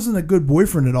that he wasn't a good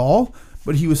boyfriend at all,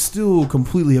 but he was still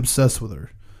completely obsessed with her.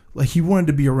 Like, he wanted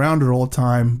to be around her all the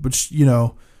time, but, you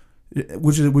know,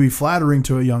 which would be flattering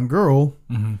to a young girl.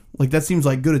 Mm-hmm. Like, that seems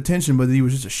like good attention, but he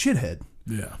was just a shithead.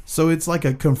 Yeah. So it's like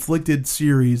a conflicted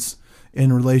series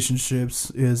in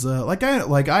relationships. Is when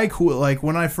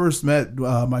I first met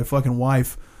my fucking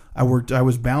wife, I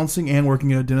was bouncing and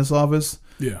working at a dentist's office.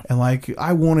 Yeah. And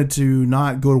I wanted to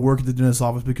not go to work at the dentist's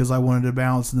office because I wanted to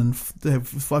bounce and then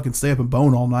fucking stay up and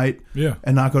bone all night. Yeah.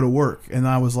 And not go to work. And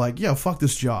I was like, yeah, fuck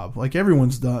this job. Like,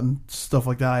 everyone's done stuff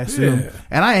like that, I assume. Yeah.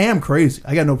 And I am crazy.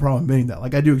 I got no problem admitting that.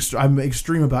 Like, I'm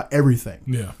extreme about everything.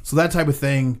 Yeah. So that type of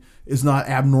thing is not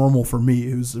abnormal for me,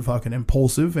 who's fucking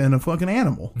impulsive and a fucking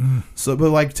animal. Mm. So,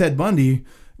 but like Ted Bundy,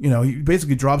 you know, he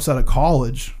basically drops out of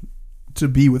college to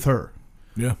be with her.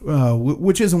 Yeah.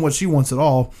 Which isn't what she wants at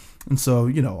all. And so,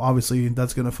 you know, obviously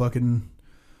that's going to fucking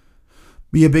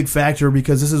be a big factor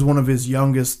because this is one of his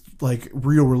youngest, like,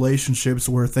 real relationships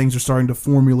where things are starting to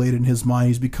formulate in his mind.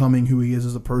 He's becoming who he is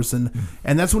as a person. Mm.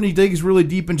 And that's when he digs really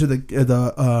deep into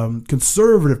the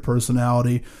conservative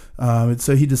personality.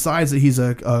 So he decides that he's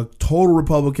a total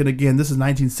Republican. Again, this is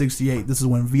 1968. This is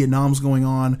when Vietnam's going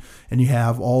on, and you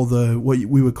have all the what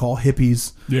we would call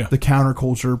hippies, the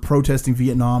counterculture protesting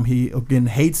Vietnam. He again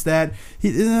hates that.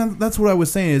 That's what I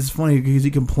was saying. It's funny because he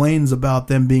complains about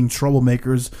them being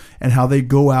troublemakers and how they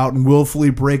go out and willfully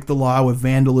break the law with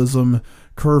vandalism,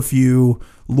 curfew,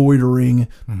 loitering.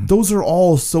 Mm-hmm. Those are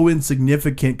all so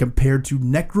insignificant compared to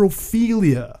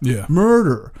necrophilia,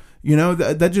 murder. You know,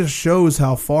 that just shows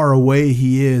how far away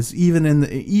he is.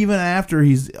 Even after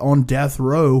he's on death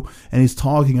row and he's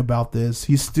talking about this,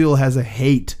 he still has a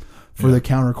hate for the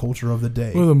counterculture of the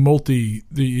day. Well, the multi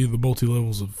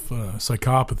levels of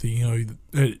psychopathy.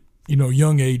 At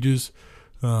young ages,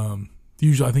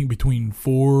 usually I think between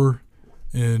 4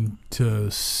 and to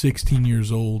 16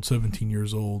 years old, 17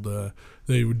 years old,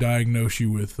 they would diagnose you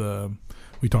with.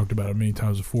 We talked about it many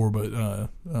times before, but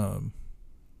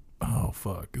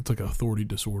it's like authority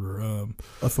disorder.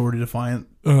 Authority defiant,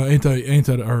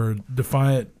 anti or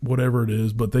defiant, whatever it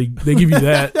is. But they give you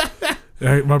that.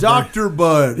 Dr.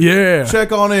 Bud. Yeah.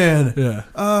 Check on in.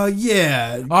 Yeah.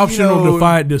 Yeah. Optional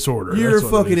defiant disorder. You're a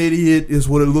fucking idiot is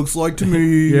what it looks like to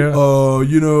me. Yeah.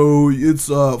 It's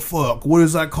fuck. What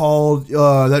is that called?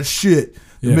 That shit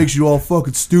that makes you all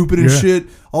fucking stupid and shit.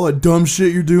 All that dumb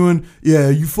shit you're doing. Yeah,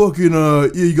 you fucking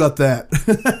you got that.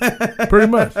 Pretty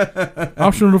much.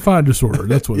 Optional defiant disorder.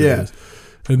 That's what it is.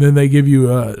 And then they give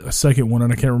you a second one,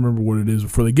 and I can't remember what it is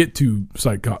before they get to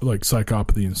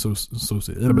psychopathy and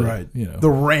associated. Right. The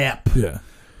ramp. Yeah.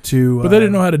 But they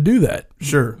didn't know how to do that.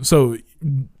 Sure. So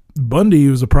Bundy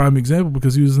was a prime example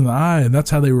because he was in the eye, and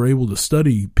that's how they were able to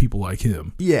study people like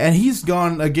him. Yeah, and he's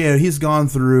gone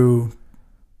through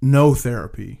no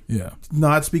therapy. Yeah.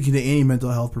 Not speaking to any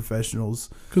mental health professionals.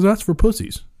 Because that's for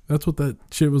pussies. That's what that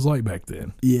shit was like back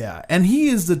then. Yeah, and he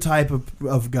is the type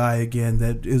of guy, again,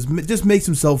 that just makes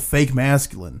himself fake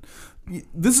masculine.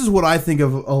 This is what I think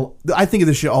of. I think of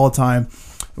this shit all the time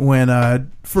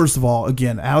when, first of all,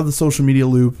 again, out of the social media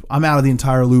loop, I'm out of the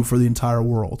entire loop for the entire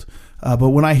world.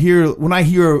 But when I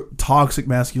hear toxic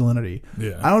masculinity,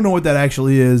 I don't know what that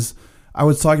actually is. I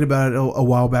was talking about it a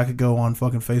while back ago on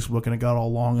fucking Facebook, and it got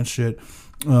all long and shit.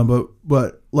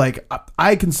 But like,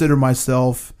 I consider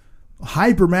myself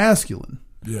hyper masculine.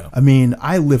 Yeah. I mean,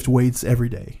 I lift weights every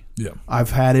day. Yeah.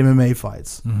 I've had MMA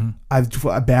fights. Mm-hmm.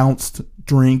 I bounced,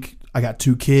 drink. I got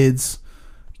 2 kids.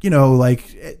 Like,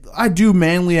 I do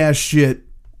manly ass shit.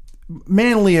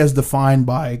 Manly as defined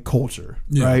by culture,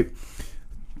 right?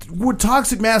 What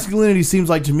toxic masculinity seems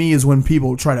like to me is when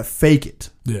people try to fake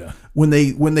it. Yeah. When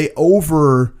they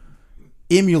over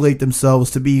emulate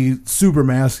themselves to be super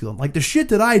masculine. Like, the shit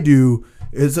that I do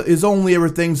is only ever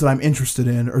things that I'm interested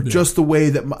in, or just the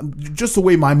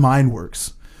way my mind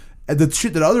works. And the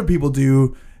shit that other people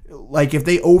do, like if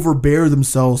they overbear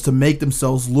themselves to make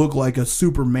themselves look like a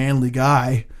super manly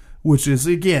guy, which is,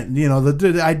 again,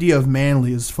 the idea of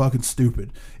manly is fucking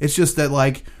stupid. It's just that,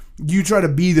 like, you try to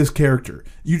be this character.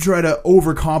 You try to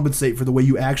overcompensate for the way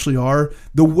you actually are.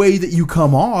 The way that you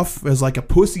come off as like a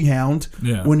pussy hound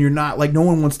when you're not, like, no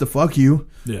one wants to fuck you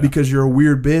because you're a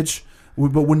weird bitch.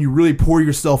 But when you really pour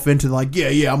yourself into, like,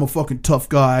 I'm a fucking tough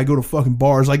guy. I go to fucking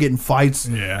bars. I get in fights.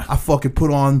 Yeah. I fucking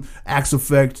put on Axe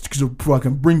Effect to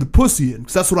fucking bring the pussy in.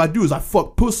 Because that's what I do, is I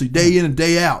fuck pussy day in and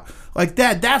day out. Like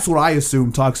that. That's what I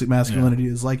assume toxic masculinity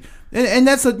is. Like, and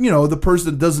that's the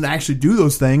person that doesn't actually do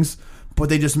those things, but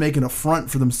they just make an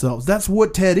affront for themselves. That's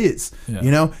what Ted is,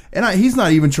 And he's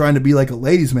not even trying to be like a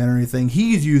ladies' man or anything.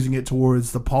 He's using it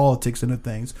towards the politics and the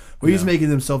things. But he's making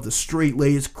himself the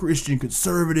straight-laced Christian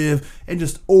conservative and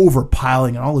just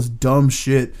overpiling on all this dumb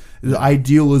shit. The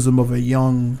idealism of a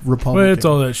young Republican. Well, it's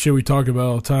all that shit we talk about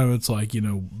all the time. It's like,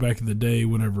 back in the day,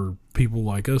 whenever people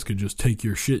like us could just take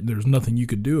your shit and there's nothing you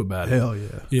could do about it. Hell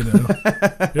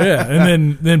yeah. Yeah.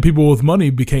 And then people with money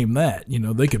became that.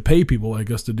 They could pay people like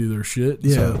us to do their shit.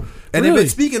 Yeah. So, and really,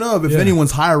 speaking of, if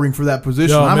anyone's hiring for that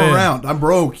position, I'm around. I'm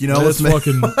broke. Let's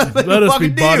fucking let us be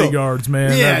bodyguards,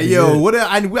 man. Yeah, what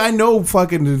I know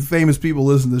fucking famous people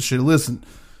listen to this shit. Listen.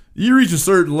 You reach a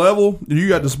certain level, and you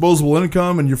got disposable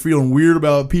income, and you're feeling weird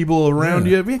about people around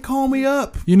you. Man, call me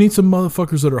up. You need some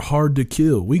motherfuckers that are hard to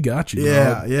kill. We got you.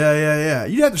 Yeah.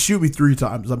 You'd have to shoot me 3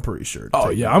 times, I'm pretty sure. Oh,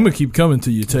 yeah. I'm going to keep coming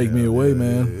till you take me away,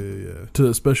 man. To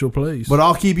a special place. But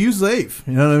I'll keep you safe.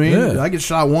 You know what I mean? Yeah. I get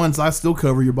shot once, I still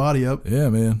cover your body up. Yeah,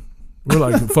 man. We're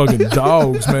like fucking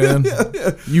dogs, man.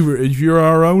 If you're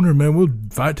our owner, man, we'll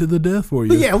fight to the death for you.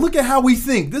 But yeah, look at how we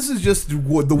think. This is just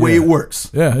the way it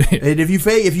works. Yeah. And if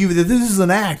this is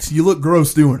an act, you look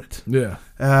gross doing it. Yeah.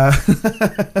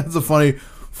 That's a funny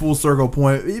full circle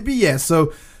point. But yeah,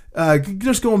 so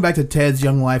just going back to Ted's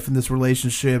young life in this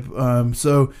relationship.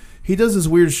 So he does this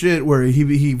weird shit where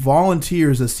he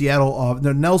volunteers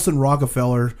at Nelson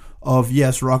Rockefeller of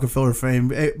Rockefeller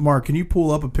fame. Hey, Mark, can you pull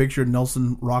up a picture of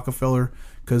Nelson Rockefeller?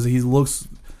 Because he looks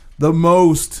the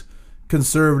most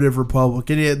conservative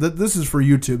Republican. This is for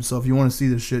YouTube, so if you want to see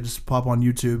this shit, just pop on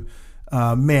YouTube.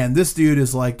 Man, this dude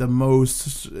is like the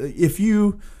most. If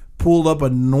you pulled up a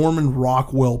Norman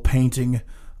Rockwell painting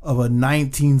of a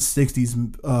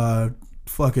 1960s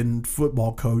fucking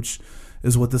football coach,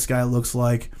 is what this guy looks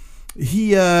like.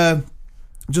 He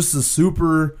just a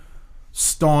super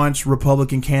staunch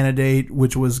Republican candidate,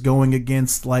 which was going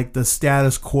against like the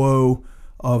status quo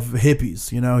of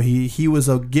hippies. You know, he was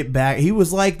a get back. He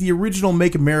was like the original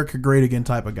Make America Great Again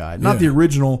type of guy. Not the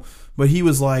original, but he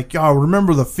was like, y'all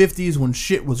remember the 50s when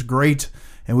shit was great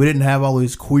and we didn't have all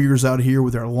these queers out here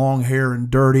with their long hair and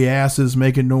dirty asses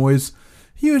making noise.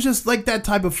 He was just like that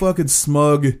type of fucking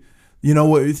smug. You know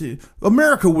what?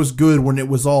 America was good when it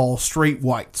was all straight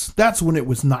whites. That's when it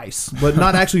was nice, but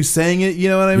not actually saying it. You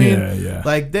know what I mean? Yeah.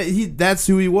 Like that's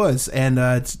who he was. And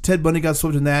Ted Bundy got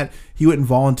swept in that. He went and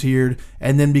volunteered,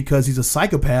 and then because he's a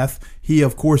psychopath, he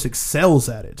of course excels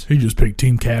at it. He just picked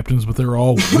team captains, but they're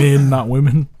all men, not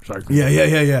women.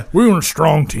 Yeah. We want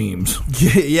strong teams.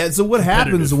 Yeah. So what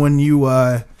happens when you?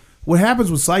 What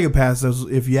happens with psychopaths is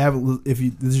if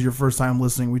this is your first time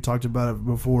listening, we talked about it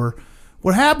before.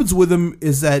 What happens with them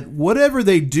is that whatever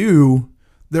they do,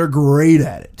 they're great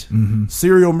at it. Mm-hmm.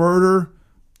 Serial murder,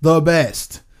 the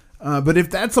best. But if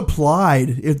that's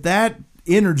applied, if that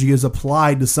energy is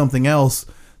applied to something else,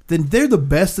 then they're the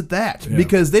best at that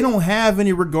because they don't have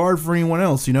any regard for anyone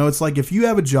else. You know, it's like if you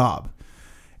have a job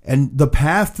and the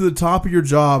path to the top of your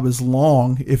job is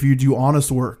long if you do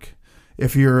honest work.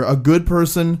 If you're a good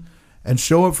person and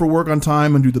show up for work on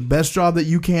time and do the best job that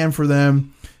you can for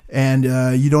them, and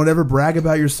you don't ever brag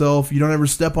about yourself, you don't ever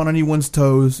step on anyone's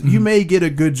toes, you may get a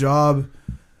good job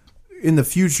in the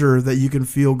future that you can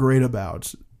feel great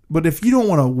about. But if you don't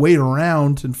want to wait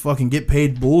around and fucking get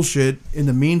paid bullshit in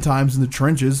the meantimes in the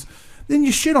trenches, then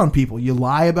you shit on people. You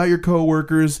lie about your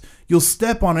coworkers. You'll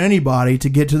step on anybody to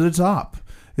get to the top.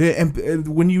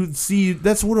 And when you see,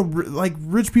 that's what like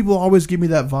rich people always give me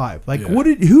that vibe. Like,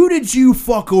 who did you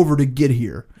fuck over to get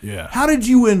here? Yeah. How did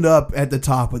you end up at the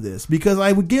top of this? Because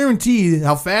I would guarantee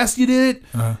how fast you did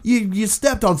it. You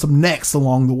stepped on some necks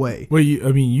along the way. Well,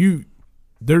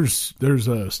 there's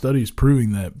studies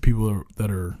proving that people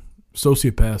that are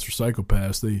sociopaths or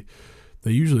psychopaths,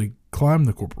 they usually climb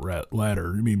the corporate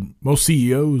ladder. I mean, most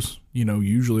CEOs,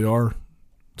 usually are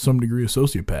some degree of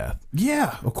sociopath.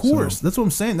 Yeah, of course. That's what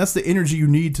I'm saying. That's the energy you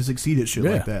need to succeed at shit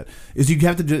like that. Is you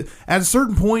have to at a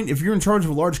certain point, if you're in charge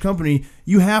of a large company,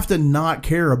 you have to not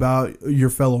care about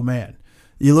your fellow man.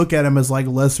 You look at him as like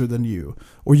lesser than you,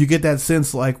 or you get that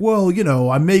sense like, well,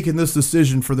 I'm making this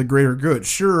decision for the greater good.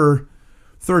 Sure,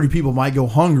 30 people might go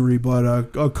hungry, but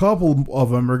a couple of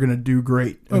them are going to do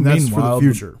great, and that's for the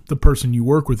future. The person you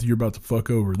work with, you're about to fuck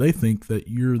over. They think that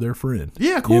you're their friend.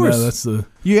 Yeah, of course.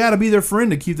 You got to be their friend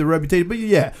to keep the reputation. But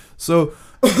yeah, so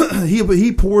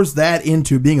he pours that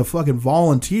into being a fucking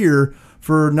volunteer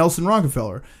for Nelson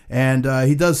Rockefeller, and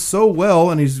he does so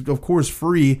well, and he's of course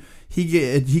free.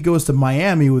 He goes to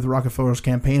Miami with Rockefeller's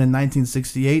campaign in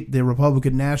 1968, the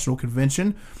Republican National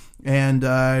Convention.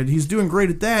 And he's doing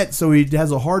great at that, so he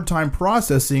has a hard time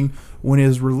processing when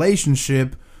his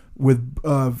relationship with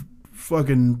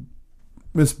fucking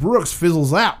Miss Brooks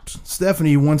fizzles out.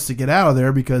 Stephanie wants to get out of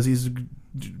there because he's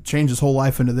changed his whole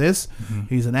life into this. Mm-hmm.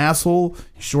 He's an asshole,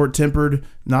 he's short-tempered,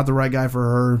 not the right guy for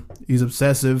her. He's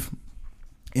obsessive.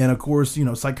 And, of course,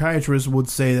 psychiatrists would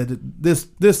say that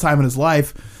this time in his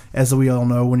life, as we all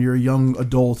know, when you're a young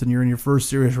adult and you're in your first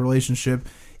serious relationship,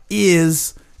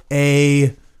 is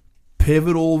a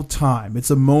pivotal time. It's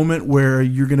a moment where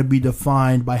you're going to be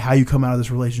defined by how you come out of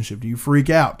this relationship. Do you freak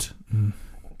out? Mm.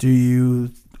 Do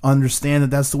you understand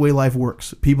that that's the way life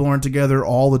works? People aren't together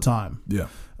all the time. Yeah.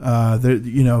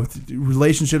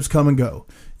 Relationships come and go.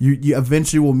 You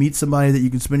eventually will meet somebody that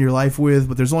you can spend your life with,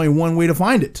 but there's only one way to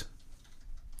find it.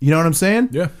 You know what I'm saying?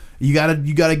 Yeah. You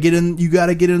gotta get in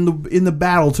the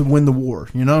battle to win the war.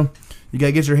 You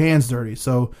gotta get your hands dirty.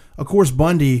 So of course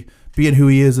Bundy, being who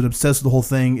he is and obsessed with the whole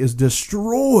thing, is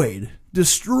destroyed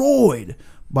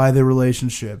by the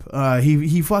relationship.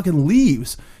 He fucking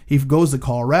leaves. He goes to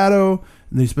Colorado,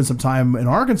 and then he spends some time in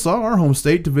Arkansas, our home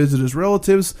state, to visit his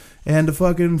relatives, and to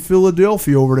fucking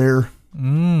Philadelphia over there.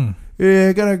 Yeah,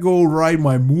 I gotta go ride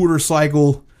my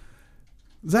motorcycle.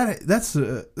 That was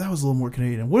a little more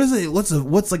Canadian. What is it?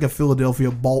 What's like a Philadelphia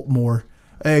Baltimore?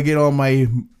 I get on my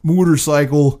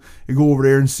motorcycle and go over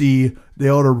there and see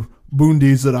the other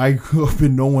Bundies that I've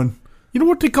been knowing. You know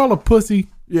what they call a pussy?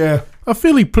 Yeah. A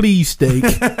Philly please steak.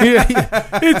 Yeah,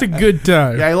 it's a good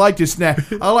time. Yeah, I like to snack.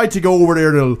 I like to go over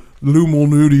there to Lou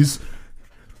Mulnoody's.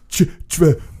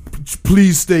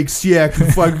 Please steaks. Yeah,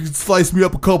 if I could slice me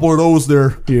up a couple of those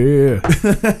there. Yeah.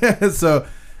 So,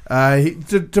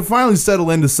 to finally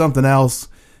settle into something else,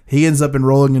 he ends up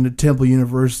enrolling into Temple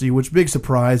University, which, big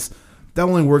surprise, that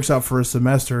only works out for a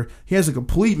semester. He has a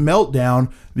complete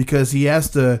meltdown because he has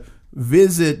to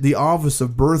visit the Office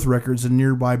of Birth Records in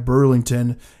nearby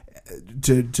Burlington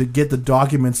to get the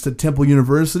documents to Temple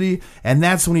University, and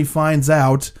that's when he finds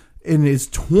out in his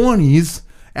 20s,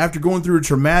 after going through a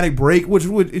traumatic break,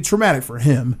 it's traumatic for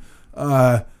him,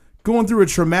 going through a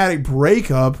traumatic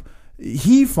breakup,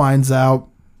 he finds out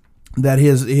that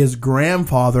his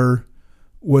grandfather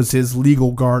was his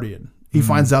legal guardian. He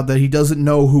finds out that he doesn't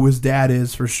know who his dad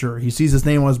is for sure. He sees his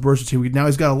name on his birth certificate. Now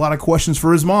he's got a lot of questions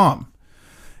for his mom.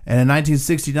 And in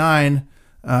 1969,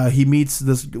 he meets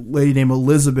this lady named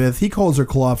Elizabeth. He calls her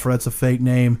Clopfer. That's a fake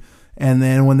name. And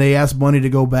then when they ask Bundy to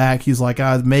go back, he's like,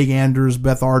 Meg Anders,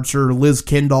 Beth Archer, Liz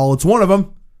Kendall. It's one of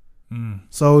them.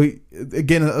 So,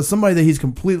 again, somebody that he's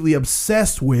completely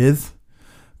obsessed with,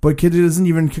 but kid doesn't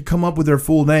even come up with their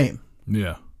full name.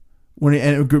 Yeah.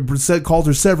 And calls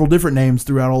her several different names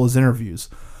throughout all his interviews.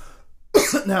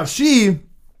 Now,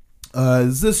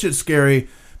 this shit's scary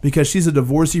because she's a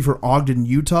divorcee for Ogden,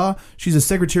 Utah. She's a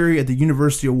secretary at the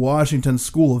University of Washington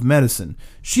School of Medicine.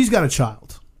 She's got a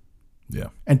child. Yeah.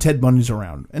 And Ted Bundy's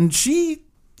around. And she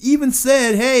even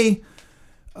said, hey,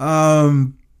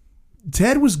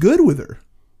 Ted was good with her.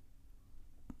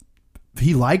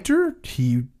 He liked her.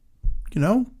 He,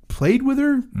 played with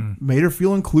her, made her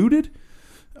feel included.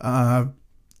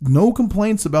 No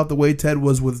complaints about the way Ted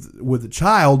was with the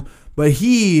child, but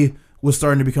he was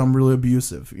starting to become really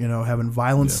abusive, having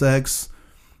violent sex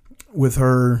with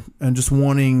her and just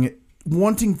wanting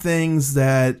things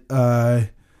that,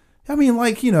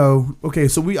 okay,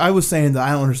 so I was saying that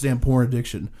I don't understand porn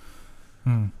addiction.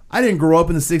 I didn't grow up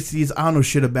in the 60s. I don't know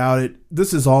shit about it.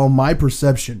 This is all my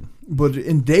perception. But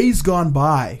in days gone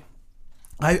by,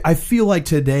 I feel like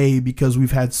today, because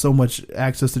we've had so much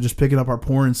access to just picking up our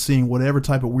porn and seeing whatever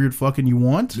type of weird fucking you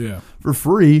want for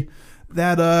free,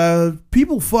 that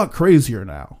people fuck crazier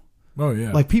now. Oh,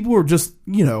 yeah. Like, people are just,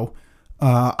 so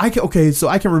I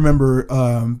can remember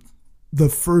the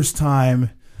first time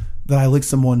that I licked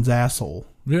someone's asshole,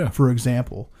 for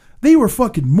example. They were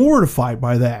fucking mortified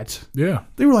by that. Yeah.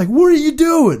 They were like, what are you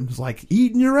doing? It's like,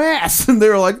 eating your ass. And they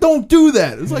were like, don't do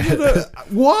that. It's like,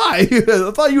 why?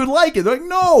 I thought you would like it. They're like,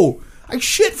 no, I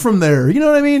shit from there. You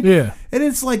know what I mean? Yeah. And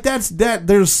it's like,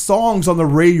 there's songs on the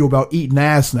radio about eating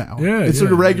ass now. Yeah. It's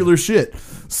sort of regular shit.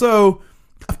 So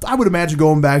I would imagine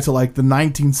going back to like the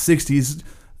 1960s.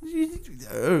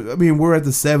 I mean, we're at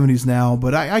the 70s now,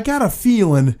 but I got a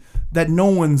feeling that no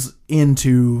one's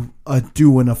into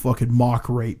doing a fucking mock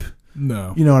rape.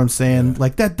 No. You know what I'm saying? Yeah.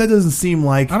 Like, that doesn't seem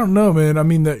like... I don't know, man. I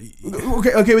mean...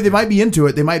 Okay, but they might be into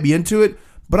it.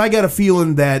 But I got a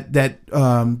feeling that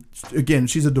again,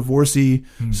 she's a divorcee.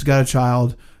 She's got a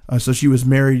child. So she was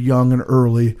married young and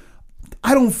early.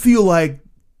 I don't feel like...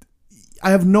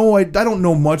 I don't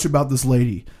know much about this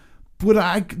lady. But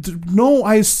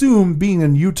I assume, being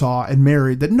in Utah and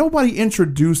married, that nobody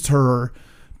introduced her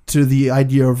to the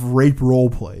idea of rape role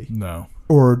play. No.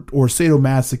 Or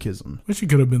sadomasochism. Well, she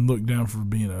could have been looked down for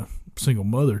being a single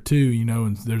mother too,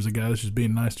 and there's a guy that's just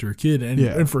being nice to her kid.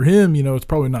 And for him, it's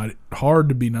probably not hard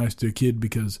to be nice to a kid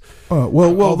because...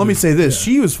 let me say this.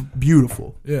 She was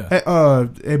beautiful. Yeah.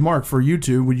 Hey, Mark, for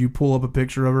YouTube, would you pull up a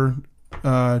picture of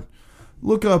her?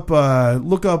 Look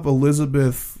up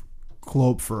Elizabeth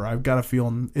Klopfer. I've got a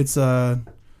feeling it's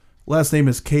last name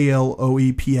is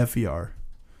Kloepfer.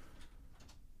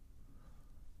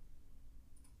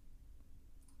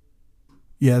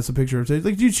 Yeah, it's a picture of her.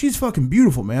 Like, dude, she's fucking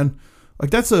beautiful, man. Like,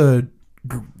 that's like,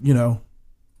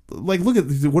 look at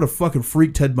what a fucking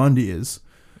freak Ted Bundy is.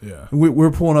 Yeah. We're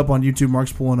pulling up on YouTube.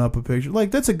 Mark's pulling up a picture. Like,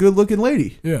 that's a good looking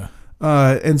lady. Yeah.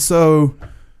 And so,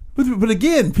 but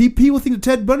again, people think that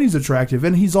Ted Bundy's attractive,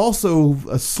 and he's also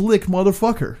a slick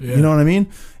motherfucker. Yeah. You know what I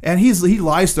mean? And he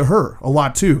lies to her a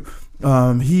lot too.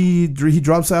 He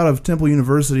drops out of Temple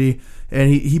University,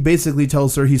 and he basically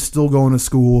tells her he's still going to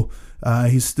school.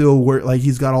 He's still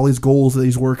he's got all these goals that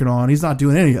he's working on. He's not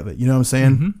doing any of it. You know what I'm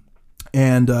saying? Mm-hmm.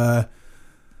 And all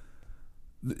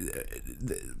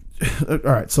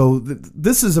right. So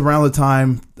this is around the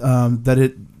time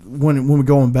that when we're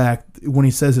going back, when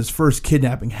he says his first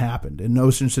kidnapping happened in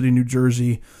Ocean City, New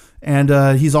Jersey,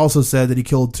 and he's also said that he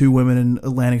killed 2 women in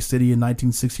Atlantic City in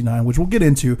 1969, which we'll get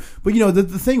into. But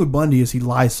the thing with Bundy is he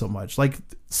lies so much. Like,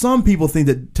 some people think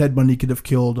that Ted Bundy could have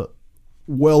killed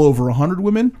well over 100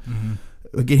 women. Mm-hmm.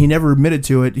 Again, he never admitted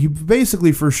to it. He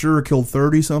basically for sure killed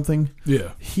 30 something. Yeah.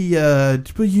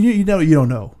 But you don't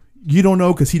know. You don't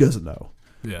know because he doesn't know.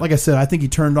 Yeah. Like I said, I think he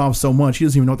turned off so much he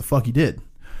doesn't even know what the fuck he did.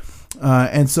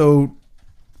 And so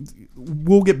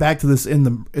we'll get back to this in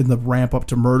the ramp up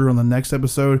to murder on the next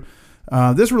episode.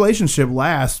 This relationship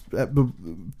lasts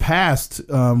past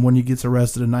when he gets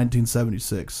arrested in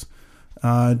 1976.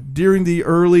 During the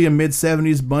early and mid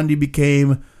 70s, Bundy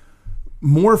became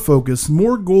more focused,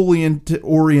 more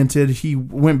goal-oriented. He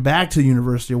went back to the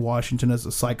University of Washington as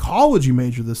a psychology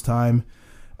major this time,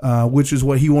 which is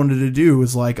what he wanted to do,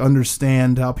 is like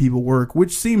understand how people work,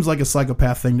 which seems like a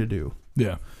psychopath thing to do.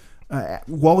 Yeah.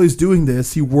 While he's doing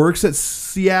this, he works at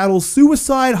Seattle's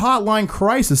Suicide Hotline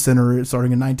Crisis Center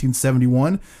starting in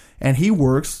 1971, and he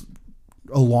works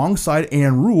alongside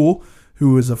Ann Rule,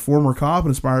 who is a former cop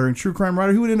and aspiring true crime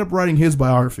writer who would end up writing his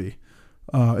biography.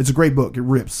 It's a great book. It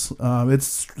rips.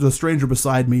 It's The Stranger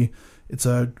Beside Me. It's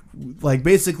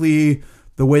basically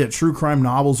the way that true crime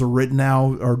novels are written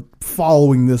now are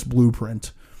following this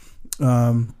blueprint.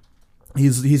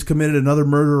 He's committed another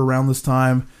murder around this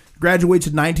time. Graduates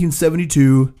in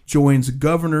 1972. Joins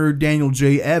Governor Daniel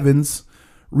J. Evans'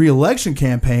 re-election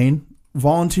campaign.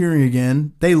 Volunteering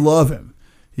again. They love him.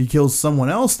 He kills someone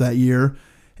else that year.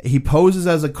 He poses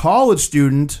as a college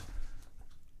student.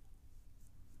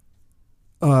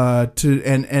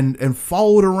 And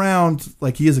followed around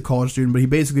like he is a college student, but he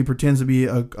basically pretends to be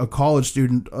a college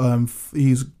student.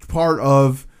 He's part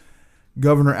of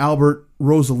Governor Albert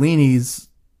Rossellini's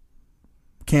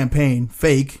campaign,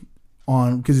 fake,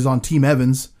 because he's on Team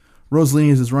Evans.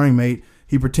 Rossellini is his running mate.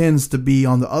 He pretends to be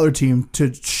on the other team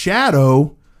to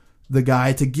shadow the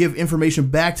guy to give information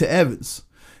back to Evans.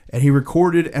 And he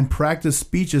recorded and practiced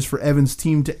speeches for Evans'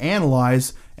 team to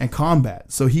analyze and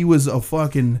combat. So he was a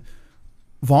fucking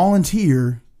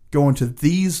volunteer going to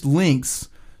these links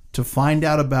to find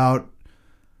out about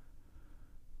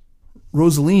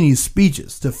Rossellini's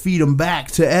speeches, to feed them back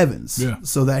to Evans,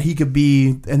 so that he could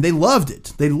be, and they loved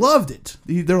it. They loved it.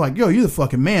 They're like, yo, you're the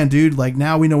fucking man, dude. Like,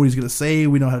 now we know what he's going to say.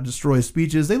 We know how to destroy his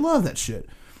speeches. They love that shit.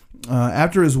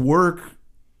 After his work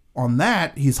on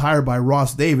that, he's hired by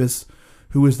Ross Davis,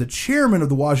 who is the chairman of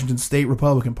the Washington State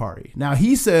Republican Party. Now,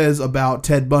 he says about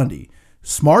Ted Bundy,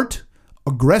 smart,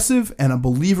 aggressive, and a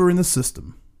believer in the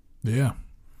system. Yeah.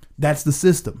 That's the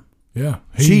system. Yeah.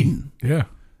 Cheating. Yeah.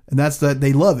 And that's that.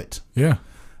 They love it. Yeah.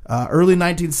 Early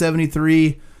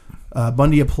 1973,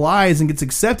 Bundy applies and gets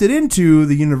accepted into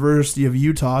the University of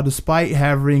Utah despite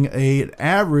having an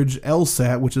average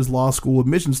LSAT, which is law school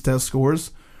admissions test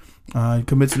scores. He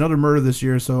commits another murder this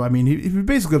year. So, I mean, he's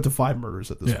basically up to 5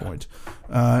 murders at this point.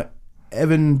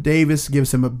 Evan Davis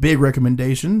gives him a big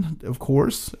recommendation, of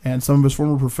course, and some of his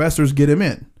former professors get him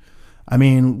in. I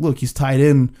mean, look, he's tied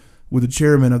in with the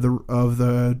chairman of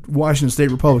the Washington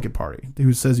State Republican Party,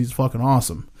 who says he's fucking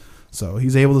awesome. So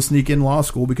he's able to sneak in law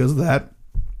school because of that.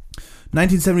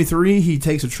 1973, he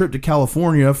takes a trip to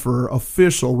California for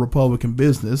official Republican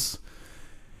business.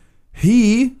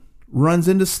 He runs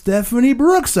into Stephanie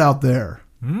Brooks out there.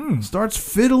 Starts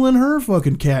fiddling her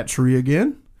fucking cat tree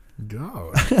again.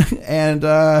 God.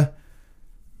 And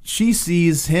she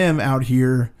sees him out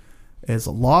here as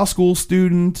a law school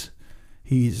student.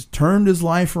 He's turned his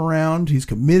life around. He's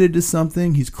committed to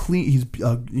something. He's clean. He's,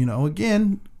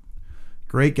 again,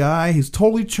 great guy. He's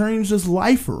totally changed his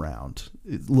life around.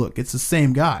 Look, it's the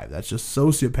same guy. That's just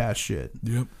sociopath shit.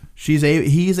 Yep.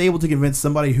 He's able to convince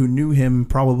somebody who knew him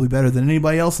probably better than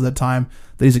anybody else at that time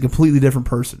that he's a completely different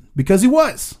person. Because he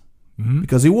was. Mm-hmm.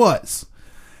 Because he was.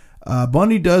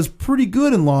 Bundy does pretty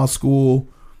good in law school,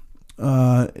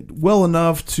 well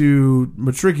enough to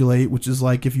matriculate, which is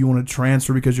like if you want to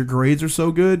transfer because your grades are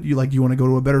so good, you want to go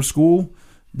to a better school,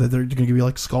 that they're going to give you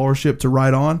like scholarship to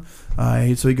ride on.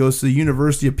 So he goes to the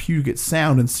University of Puget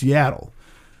Sound in Seattle.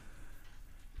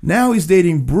 Now he's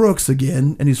dating Brooks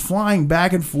again, and he's flying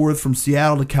back and forth from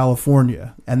Seattle to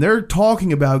California, and they're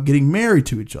talking about getting married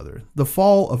to each other. The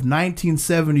fall of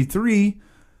 1973.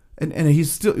 And he's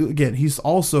still, again, he's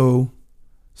also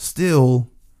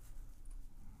still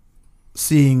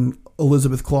seeing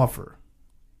Elizabeth Cloffer.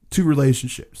 2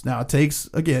 relationships. Now it takes,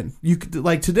 again, you could,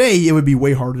 like today, it would be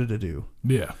way harder to do.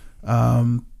 Yeah.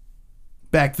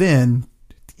 Back then,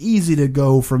 easy to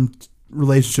go from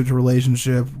relationship to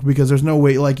relationship because there's no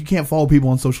way, like, you can't follow people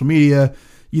on social media.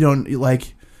 You don't,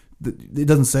 like, it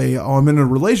doesn't say, oh, I'm in a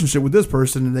relationship with this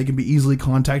person, and they can be easily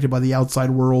contacted by the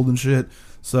outside world and shit.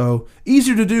 So,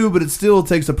 easier to do, but it still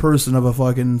takes a person of a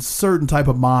fucking certain type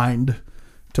of mind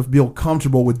to feel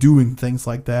comfortable with doing things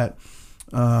like that.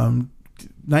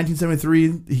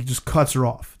 1973, he just cuts her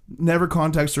off. Never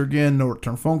contacts her again. No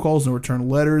return phone calls, no return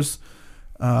letters.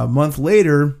 A month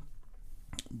later,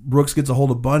 Brooks gets a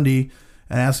hold of Bundy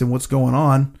and asks him what's going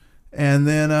on. And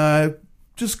then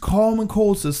just calm and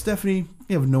cold says, Stephanie,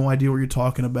 you have no idea what you're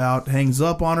talking about. Hangs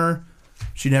up on her.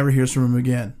 She never hears from him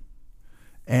again.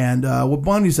 And what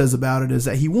Bundy says about it is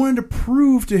that he wanted to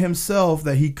prove to himself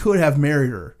that he could have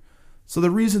married her. So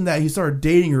the reason that he started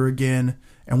dating her again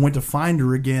and went to find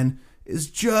her again is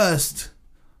just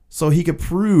so he could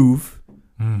prove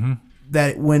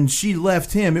that when she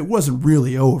left him, it wasn't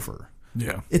really over.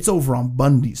 Yeah. It's over on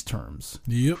Bundy's terms.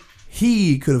 Yep.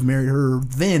 He could have married her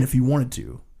then if he wanted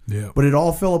to. Yeah. But it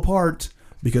all fell apart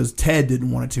because Ted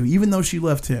didn't want it to, even though she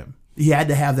left him. He had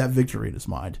to have that victory in his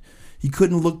mind. He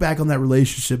couldn't look back on that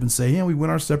relationship and say, we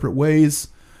went our separate ways.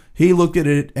 He looked at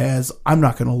it as, I'm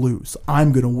not going to lose.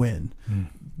 I'm going to win.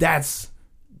 That's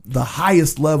the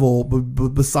highest level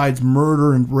besides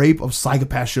murder and rape of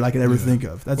psychopath shit I could ever think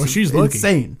of. That's she's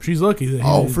insane. Lucky. She's lucky.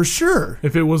 That for sure.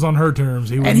 If it was on her terms,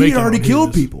 he would. And he'd already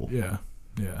killed people. Yeah.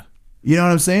 Yeah. You know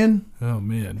what I'm saying? Oh,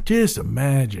 man. Just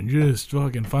imagine just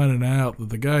fucking finding out that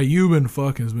the guy you've been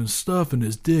fucking has been stuffing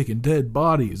his dick in dead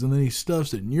bodies, and then he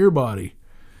stuffs it in your body.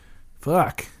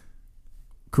 Fuck.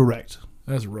 Correct.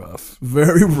 That's rough.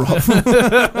 Very rough.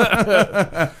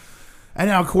 And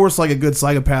now, of course, like a good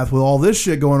psychopath with all this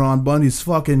shit going on, Bundy's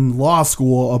fucking law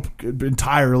school up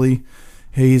entirely.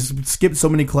 He's skipped so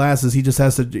many classes. He just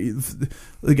has to,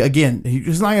 again,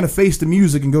 he's not going to face the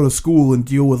music and go to school and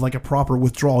deal with like a proper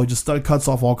withdrawal. He just cuts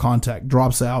off all contact,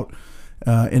 drops out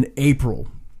in April.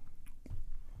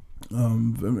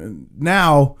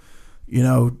 Now,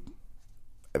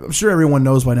 I'm sure everyone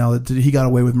knows by now that he got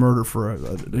away with murder for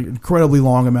an incredibly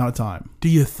long amount of time. Do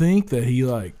you think that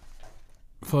he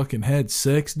fucking had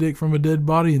sex dick from a dead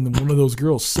body and then one of those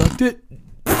girls sucked it?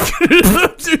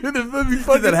 Dude,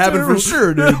 that happened for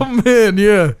sure, dude. Oh man,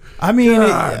 yeah. I mean,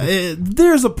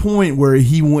 there's a point where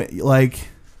he went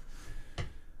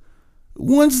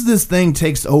once this thing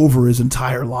takes over his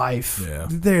entire life. Yeah.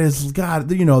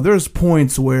 There's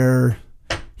points where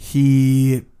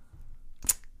he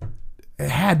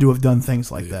had to have done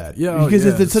things like that. Yeah, because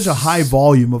it's such a high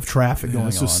volume of traffic going on.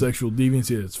 It's just sexual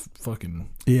deviancy. It's fucking.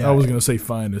 Yeah. I was gonna say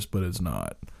finest, but it's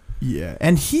not. Yeah,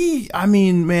 and he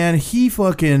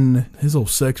fucking his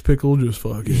old sex pickle just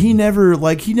fucking. He never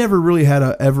really had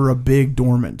a big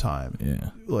dormant time. Yeah,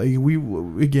 me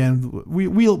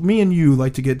and you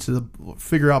like to get to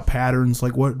figure out patterns,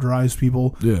 like what drives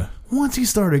people. Yeah. Once he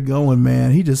started going, man,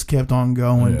 he just kept on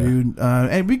going, dude.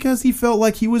 And because he felt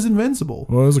like he was invincible.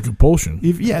 Well, it was a compulsion.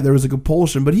 There was a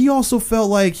compulsion, but he also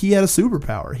felt like he had a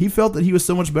superpower. He felt that he was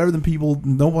so much better than people.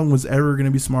 No one was ever going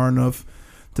to be smart enough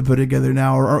to put it together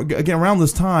now. Or again, around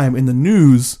this time in the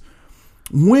news,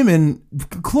 women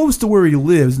close to where he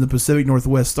lives in the Pacific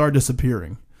Northwest start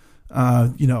disappearing.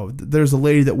 There's a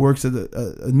lady that works at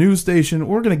a news station.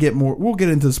 We'll get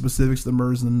into the specifics of the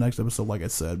murders in the next episode, like I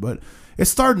said, but it's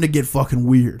starting to get fucking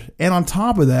weird. And on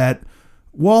top of that,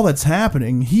 while that's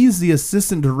happening, he's the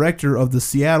assistant director of the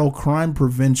Seattle Crime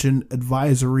Prevention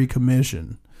Advisory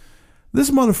Commission. This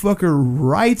motherfucker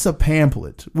writes a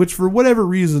pamphlet, which for whatever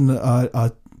reason,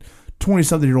 a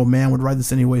 20-something-year-old man would write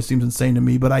this anyway. Seems insane to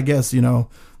me, but I guess,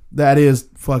 that is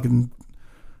fucking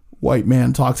white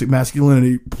man toxic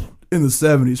masculinity in the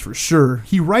 70s for sure.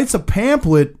 He writes a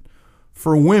pamphlet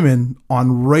for women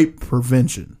on rape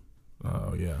prevention.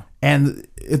 Oh, yeah. And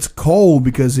it's cold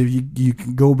because if you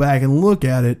can go back and look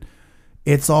at it,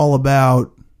 it's all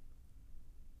about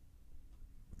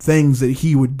things that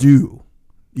he would do.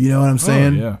 You know what I'm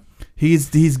saying? Oh, yeah.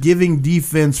 He's giving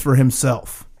defense for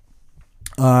himself.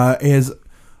 His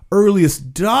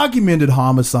earliest documented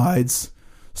homicides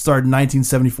started in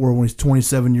 1974 when he was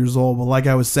 27 years old. But like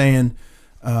I was saying,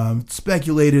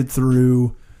 speculated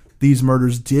through, these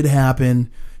murders did happen.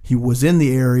 He was in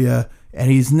the area,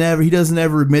 and he doesn't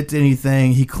ever admit to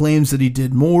anything. He claims that he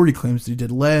did more. He claims that he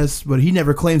did less, but he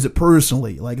never claims it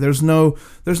personally. Like there's no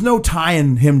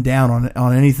tying him down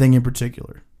on anything in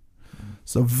particular.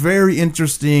 So very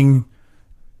interesting.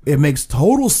 It makes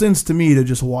total sense to me to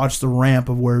just watch the ramp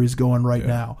of where he's going right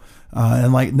now.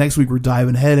 And like next week, we're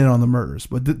diving head in on the murders.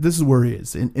 But this is where he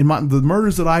is. The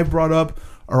murders that I brought up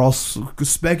are all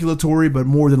speculatory, but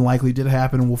more than likely did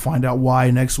happen. And we'll find out why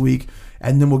next week.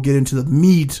 And then we'll get into the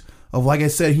meat of, like I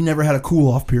said, he never had a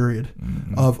cool-off period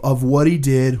of what he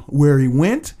did, where he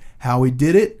went, how he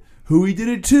did it, who he did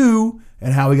it to,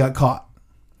 and how he got caught.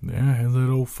 Yeah, and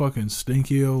that old fucking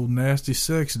stinky old nasty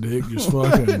sex dick just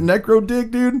fucking... Necro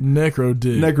Dick, dude? Necro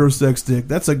Dick. Necro Sex Dick.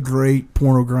 That's a great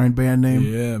porno grind band name.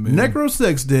 Yeah, man. Necro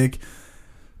Sex Dick.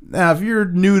 Now, if you're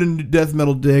new to Death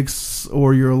Metal Dicks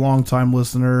or you're a long-time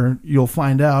listener, you'll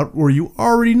find out, or you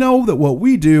already know, that what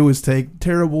we do is take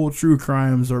terrible true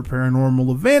crimes or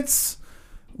paranormal events.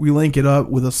 We link it up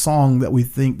with a song that we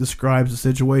think describes the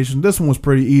situation. This one was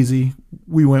pretty easy.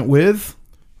 We went with...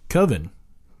 Coven.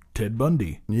 Ted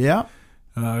Bundy. Yeah.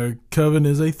 Coven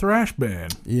is a thrash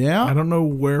band. Yeah. I don't know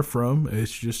where from.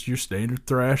 It's just your standard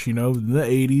thrash. In the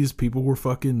 80s, people were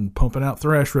fucking pumping out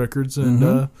thrash records,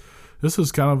 and this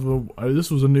was this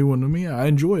was a new one to me. I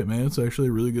enjoy it, man. It's actually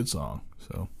a really good song.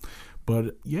 So,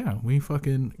 But yeah, we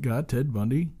fucking got Ted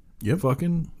Bundy. Yep.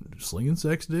 Fucking slinging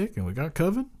sex dick, and we got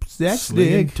Coven. Sex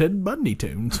slinging dick. Ted Bundy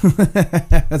tunes.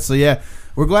 So yeah,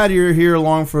 we're glad you're here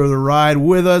along for the ride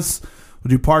with us. We'll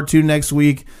do part 2 next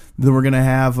week. Then we're going to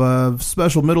have a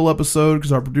special middle episode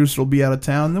because our producer will be out of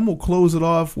town. Then we'll close it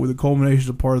off with a culmination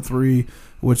of part 3,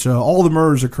 which all the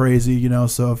murders are crazy, you know.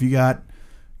 So if you got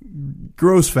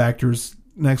gross factors,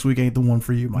 next week ain't the one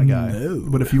for you, my guy. No.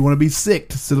 But if you want to be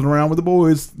sick, sitting around with the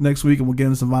boys next week, and we'll get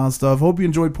into some violent stuff. Hope you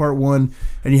enjoyed part 1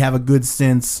 and you have a good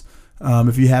sense.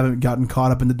 If you haven't gotten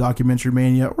caught up in the documentary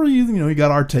mania, or you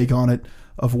got our take on it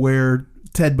of where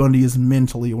Ted Bundy is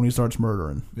mentally when he starts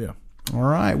murdering. Yeah. All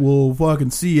right, we'll fucking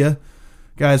see ya,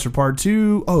 guys, for part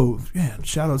 2. Oh, yeah,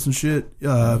 shout outs and shit.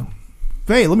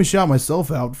 Hey, let me shout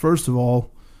myself out. First of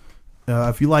all,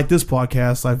 if you like this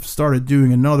podcast, I've started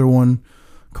doing another one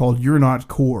called You're Not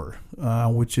Core,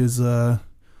 which is a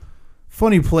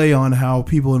funny play on how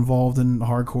people involved in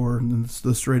hardcore and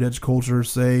the straight edge culture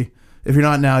say, if you're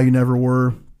not now, you never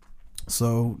were.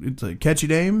 So it's a catchy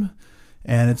name,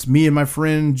 and it's me and my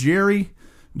friend Jerry.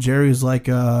 Jerry is like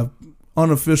a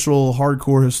unofficial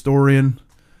hardcore historian.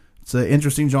 It's an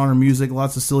interesting genre of music.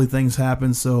 Lots of silly things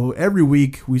happen. So every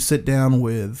week we sit down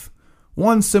with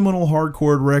one seminal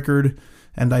hardcore record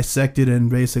and dissect it, and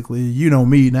basically, you know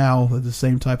me now, the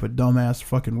same type of dumbass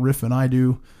fucking riffing I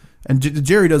do. And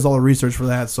Jerry does all the research for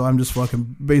that, so I'm just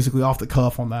fucking basically off the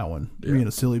cuff on that one, being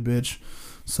a silly bitch.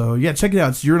 So yeah, check it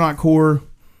out. It's You're Not Core.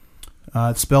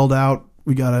 It's spelled out.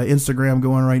 We got an Instagram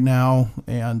going right now,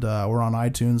 and we're on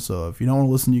iTunes. So if you don't want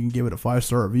to listen, you can give it a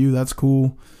 5-star review. That's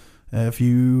cool. If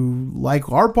you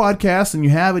like our podcast and you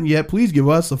haven't yet, please give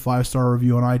us a 5-star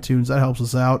review on iTunes. That helps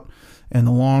us out in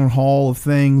the long haul of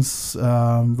things.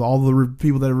 All the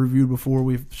people that have reviewed before,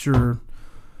 we sure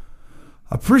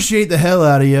appreciate the hell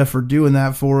out of you for doing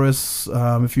that for us.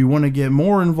 If you want to get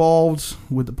more involved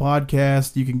with the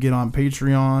podcast, you can get on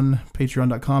Patreon,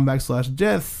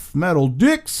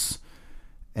 patreon.com/deathmetaldicks.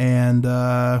 And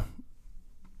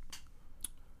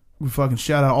we fucking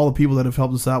shout out all the people that have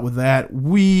helped us out with that.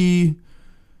 We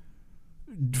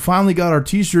finally got our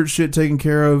t-shirt shit taken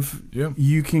care of. Yep.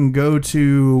 You can go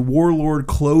to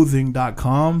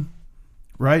warlordclothing.com,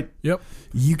 right? Yep.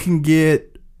 You can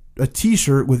get a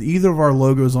t-shirt with either of our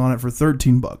logos on it for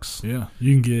 $13. Yeah.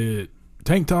 You can get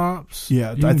tank tops.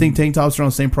 Yeah, I think tank tops are on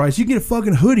the same price. You can get a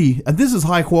fucking hoodie. And this is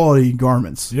high quality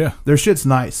garments. Yeah. Their shit's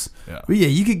nice. Yeah. But yeah,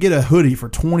 you could get a hoodie for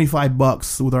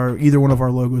 $25 with either one of our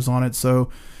logos on it. So,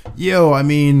 I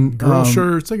mean, girl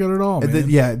shirts, they got it all,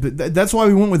 man. That's why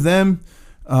we went with them.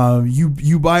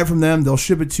 You buy it from them, they'll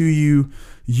ship it to you.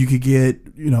 You could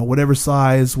get, whatever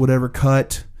size, whatever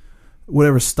cut,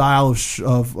 whatever style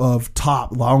of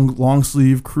top, long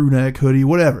sleeve, crew neck, hoodie,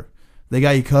 whatever. They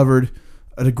got you covered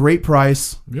at a great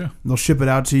price. Yeah. They'll ship it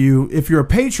out to you. If you're a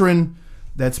patron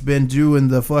that's been doing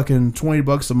the fucking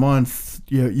 $20 a month,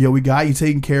 we got you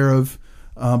taken care of.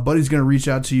 Buddy's going to reach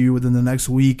out to you within the next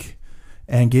week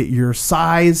and get your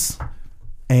size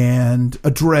and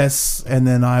address, and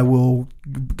then I'll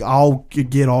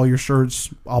get all your shirts.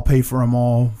 I'll pay for them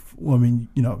all. I mean,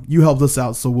 you helped us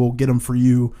out, so we'll get them for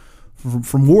you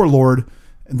from Warlord,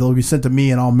 and they'll be sent to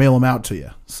me, and I'll mail them out to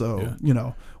you. So,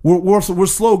 we're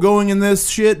slow going in this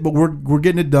shit, but we're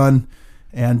getting it done,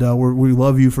 and we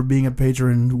love you for being a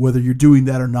patron, whether you're doing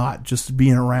that or not. Just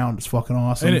being around is fucking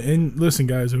awesome. And listen,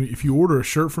 guys, if you order a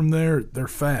shirt from there, they're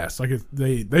fast. Like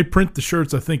they print the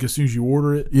shirts, I think, as soon as you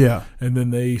order it. Yeah, and then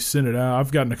they send it out.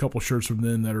 I've gotten a couple shirts from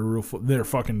them that are they're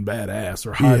fucking badass.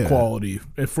 They're high quality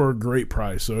for a great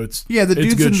price. So it's the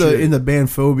dude's in the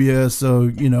bandphobia. So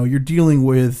you're dealing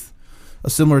with a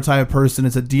similar type of person.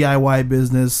 It's a DIY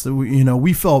business.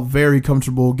 We felt very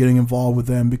comfortable getting involved with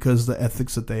them because of the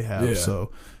ethics that they have. Yeah.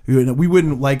 So we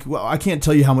wouldn't I can't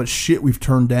tell you how much shit we've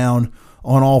turned down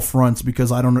on all fronts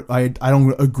because I don't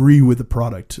agree with the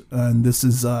product. And this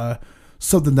is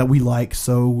something that we like.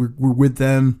 So we're with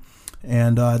them,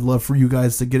 and I'd love for you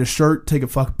guys to get a shirt, take a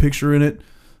fucking picture in it.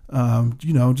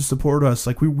 Just support us.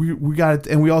 Like we got it,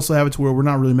 and we also have it to where we're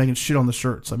not really making shit on the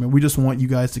shirts. I mean, we just want you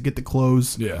guys to get the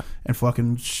clothes, and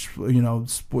fucking,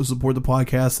 support the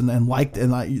podcast and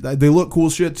they look cool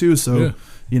shit too. So,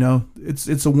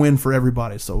 it's a win for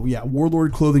everybody. So yeah,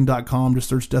 warlordclothing.com. Just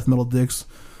search Death Metal Dicks.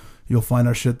 You'll find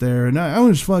our shit there. And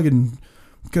I'm just fucking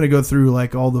gonna go through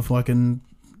all the fucking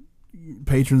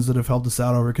patrons that have helped us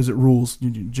out over, because it rules.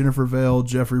 Jennifer Vale,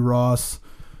 Jeffrey Ross,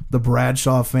 the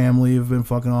Bradshaw family have been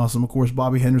fucking awesome. Of course,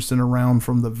 Bobby Henderson around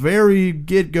from the very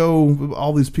get-go.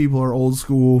 All these people are old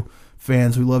school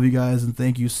fans. We love you guys, and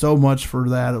thank you so much for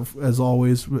that, as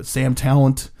always. Sam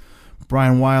Talent,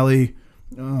 Brian Wiley,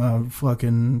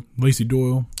 fucking Lacey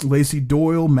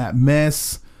Doyle, Matt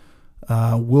Mess,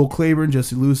 Will Claiborne,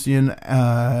 Jesse Lucian,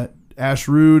 Ash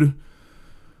Rude,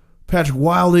 Patrick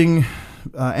Wilding,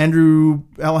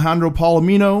 Alejandro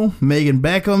Palomino, Megan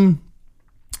Beckham,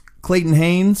 Clayton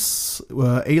Haynes,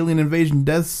 Alien Invasion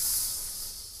Defense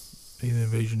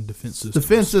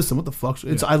System. What the fuck?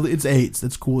 It's AIDS.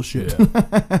 That's cool as shit.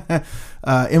 Yeah.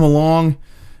 Emma Long,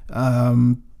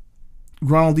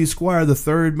 Ronald D. Squire the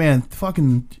third. Man,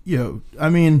 fucking, I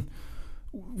mean,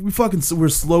 we're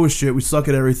slow as shit. We suck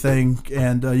at everything,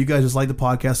 and you guys just like the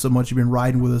podcast so much. You've been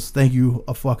riding with us. Thank you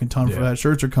a fucking ton for that.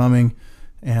 Shirts are coming,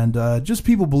 and just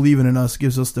people believing in us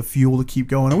gives us the fuel to keep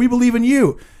going, and we believe in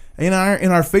you. In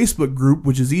our Facebook group,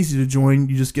 which is easy to join,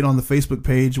 you just get on the Facebook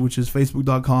page, which is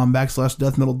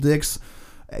facebook.com/deathmetaldicks.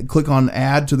 Click on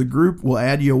add to the group. We'll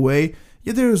add you away.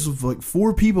 Yeah, there's like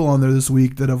 4 people on there this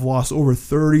week that have lost over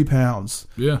 30 pounds.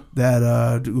 Yeah.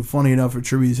 That, funny enough,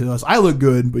 attributed to us. I look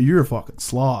good, but you're a fucking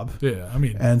slob. Yeah, I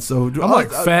mean. And so I'm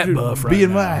like fat buff right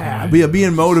now.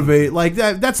 Being motivated. Like,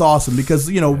 that's awesome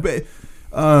because,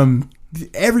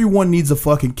 everyone needs a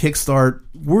fucking kickstart.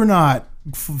 We're not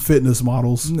fitness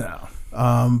models. No.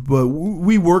 But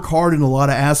we work hard in a lot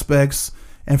of aspects.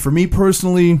 And for me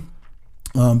personally,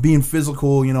 being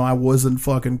physical, I wasn't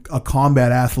fucking a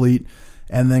combat athlete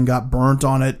and then got burnt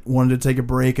on it, wanted to take a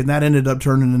break. And that ended up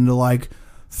turning into like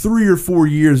 3 or 4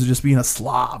 years of just being a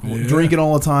slob, drinking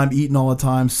all the time, eating all the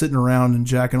time, sitting around and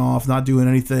jacking off, not doing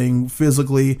anything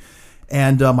physically.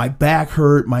 And my back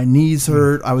hurt, my knees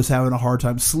hurt. I was having a hard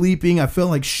time sleeping. I felt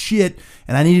like shit,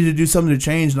 and I needed to do something to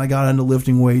change. And I got into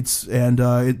lifting weights, and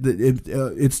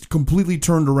it's completely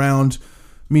turned around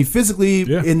me physically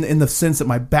in the sense that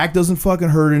my back doesn't fucking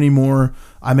hurt anymore.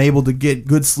 I'm able to get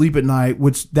good sleep at night,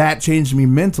 which that changed me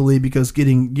mentally because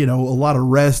getting a lot of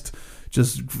rest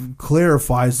just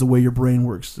clarifies the way your brain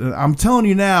works. I'm telling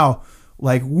you now,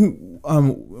 like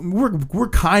we're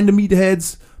kind of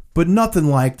meatheads. But nothing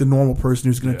like the normal person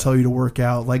who's going to tell you to work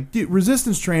out. Like, dude,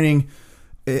 resistance training,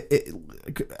 I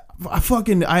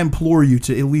implore you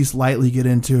to at least lightly get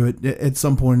into it at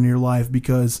some point in your life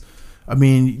because, I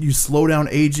mean, you slow down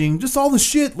aging, just all the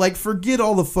shit. Like, forget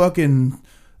all the fucking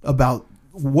about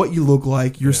what you look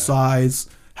like, your size,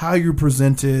 how you're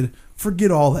presented.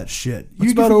 Forget all that shit.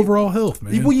 It's about overall health,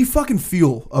 man. Well, you fucking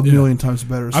feel a million times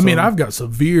better. I mean, I've got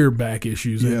severe back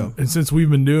issues, and since we've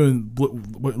been doing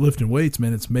lifting weights,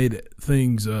 man, it's made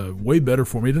things way better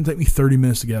for me. It didn't take me 30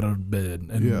 minutes to get out of bed,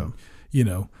 and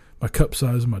my cup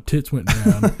size and my tits went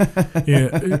down.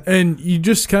 And you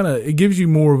just kind of, it gives you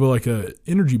more of a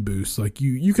energy boost. Like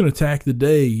you can attack the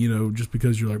day, just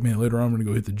because you're like, man, later on I'm going to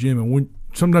go hit the gym, and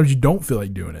sometimes you don't feel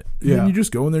like doing it. And you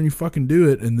just go in there and you fucking do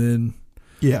it, and then.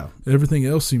 Yeah. Everything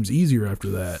else seems easier after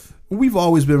that. We've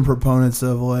always been proponents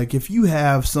of, like, if you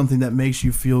have something that makes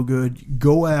you feel good,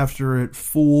 go after it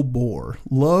full bore.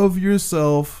 Love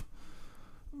yourself.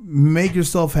 Make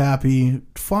yourself happy.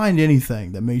 Find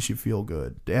anything that makes you feel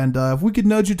good. And if we could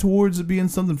nudge you towards it being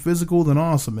something physical, then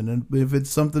awesome. And if it's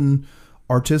something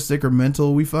artistic or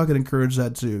mental, we fucking encourage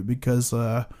that too. Because,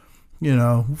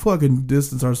 we fucking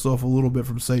distance ourselves a little bit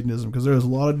from Satanism because there's a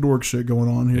lot of dork shit going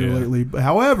on here lately. But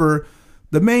however,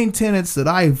 the main tenets that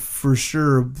I for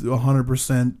sure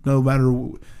 100%, no matter,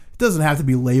 it doesn't have to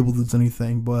be labeled as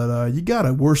anything, but you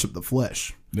gotta worship the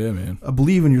flesh. Yeah, man.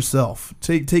 Believe in yourself.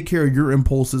 Take care of your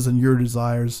impulses and your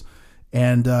desires,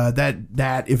 and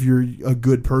that if you're a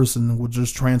good person will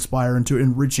just transpire into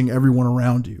enriching everyone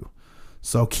around you.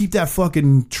 So keep that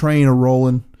fucking train a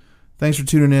rolling. Thanks for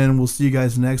tuning in. We'll see you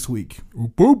guys next week.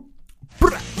 Boop.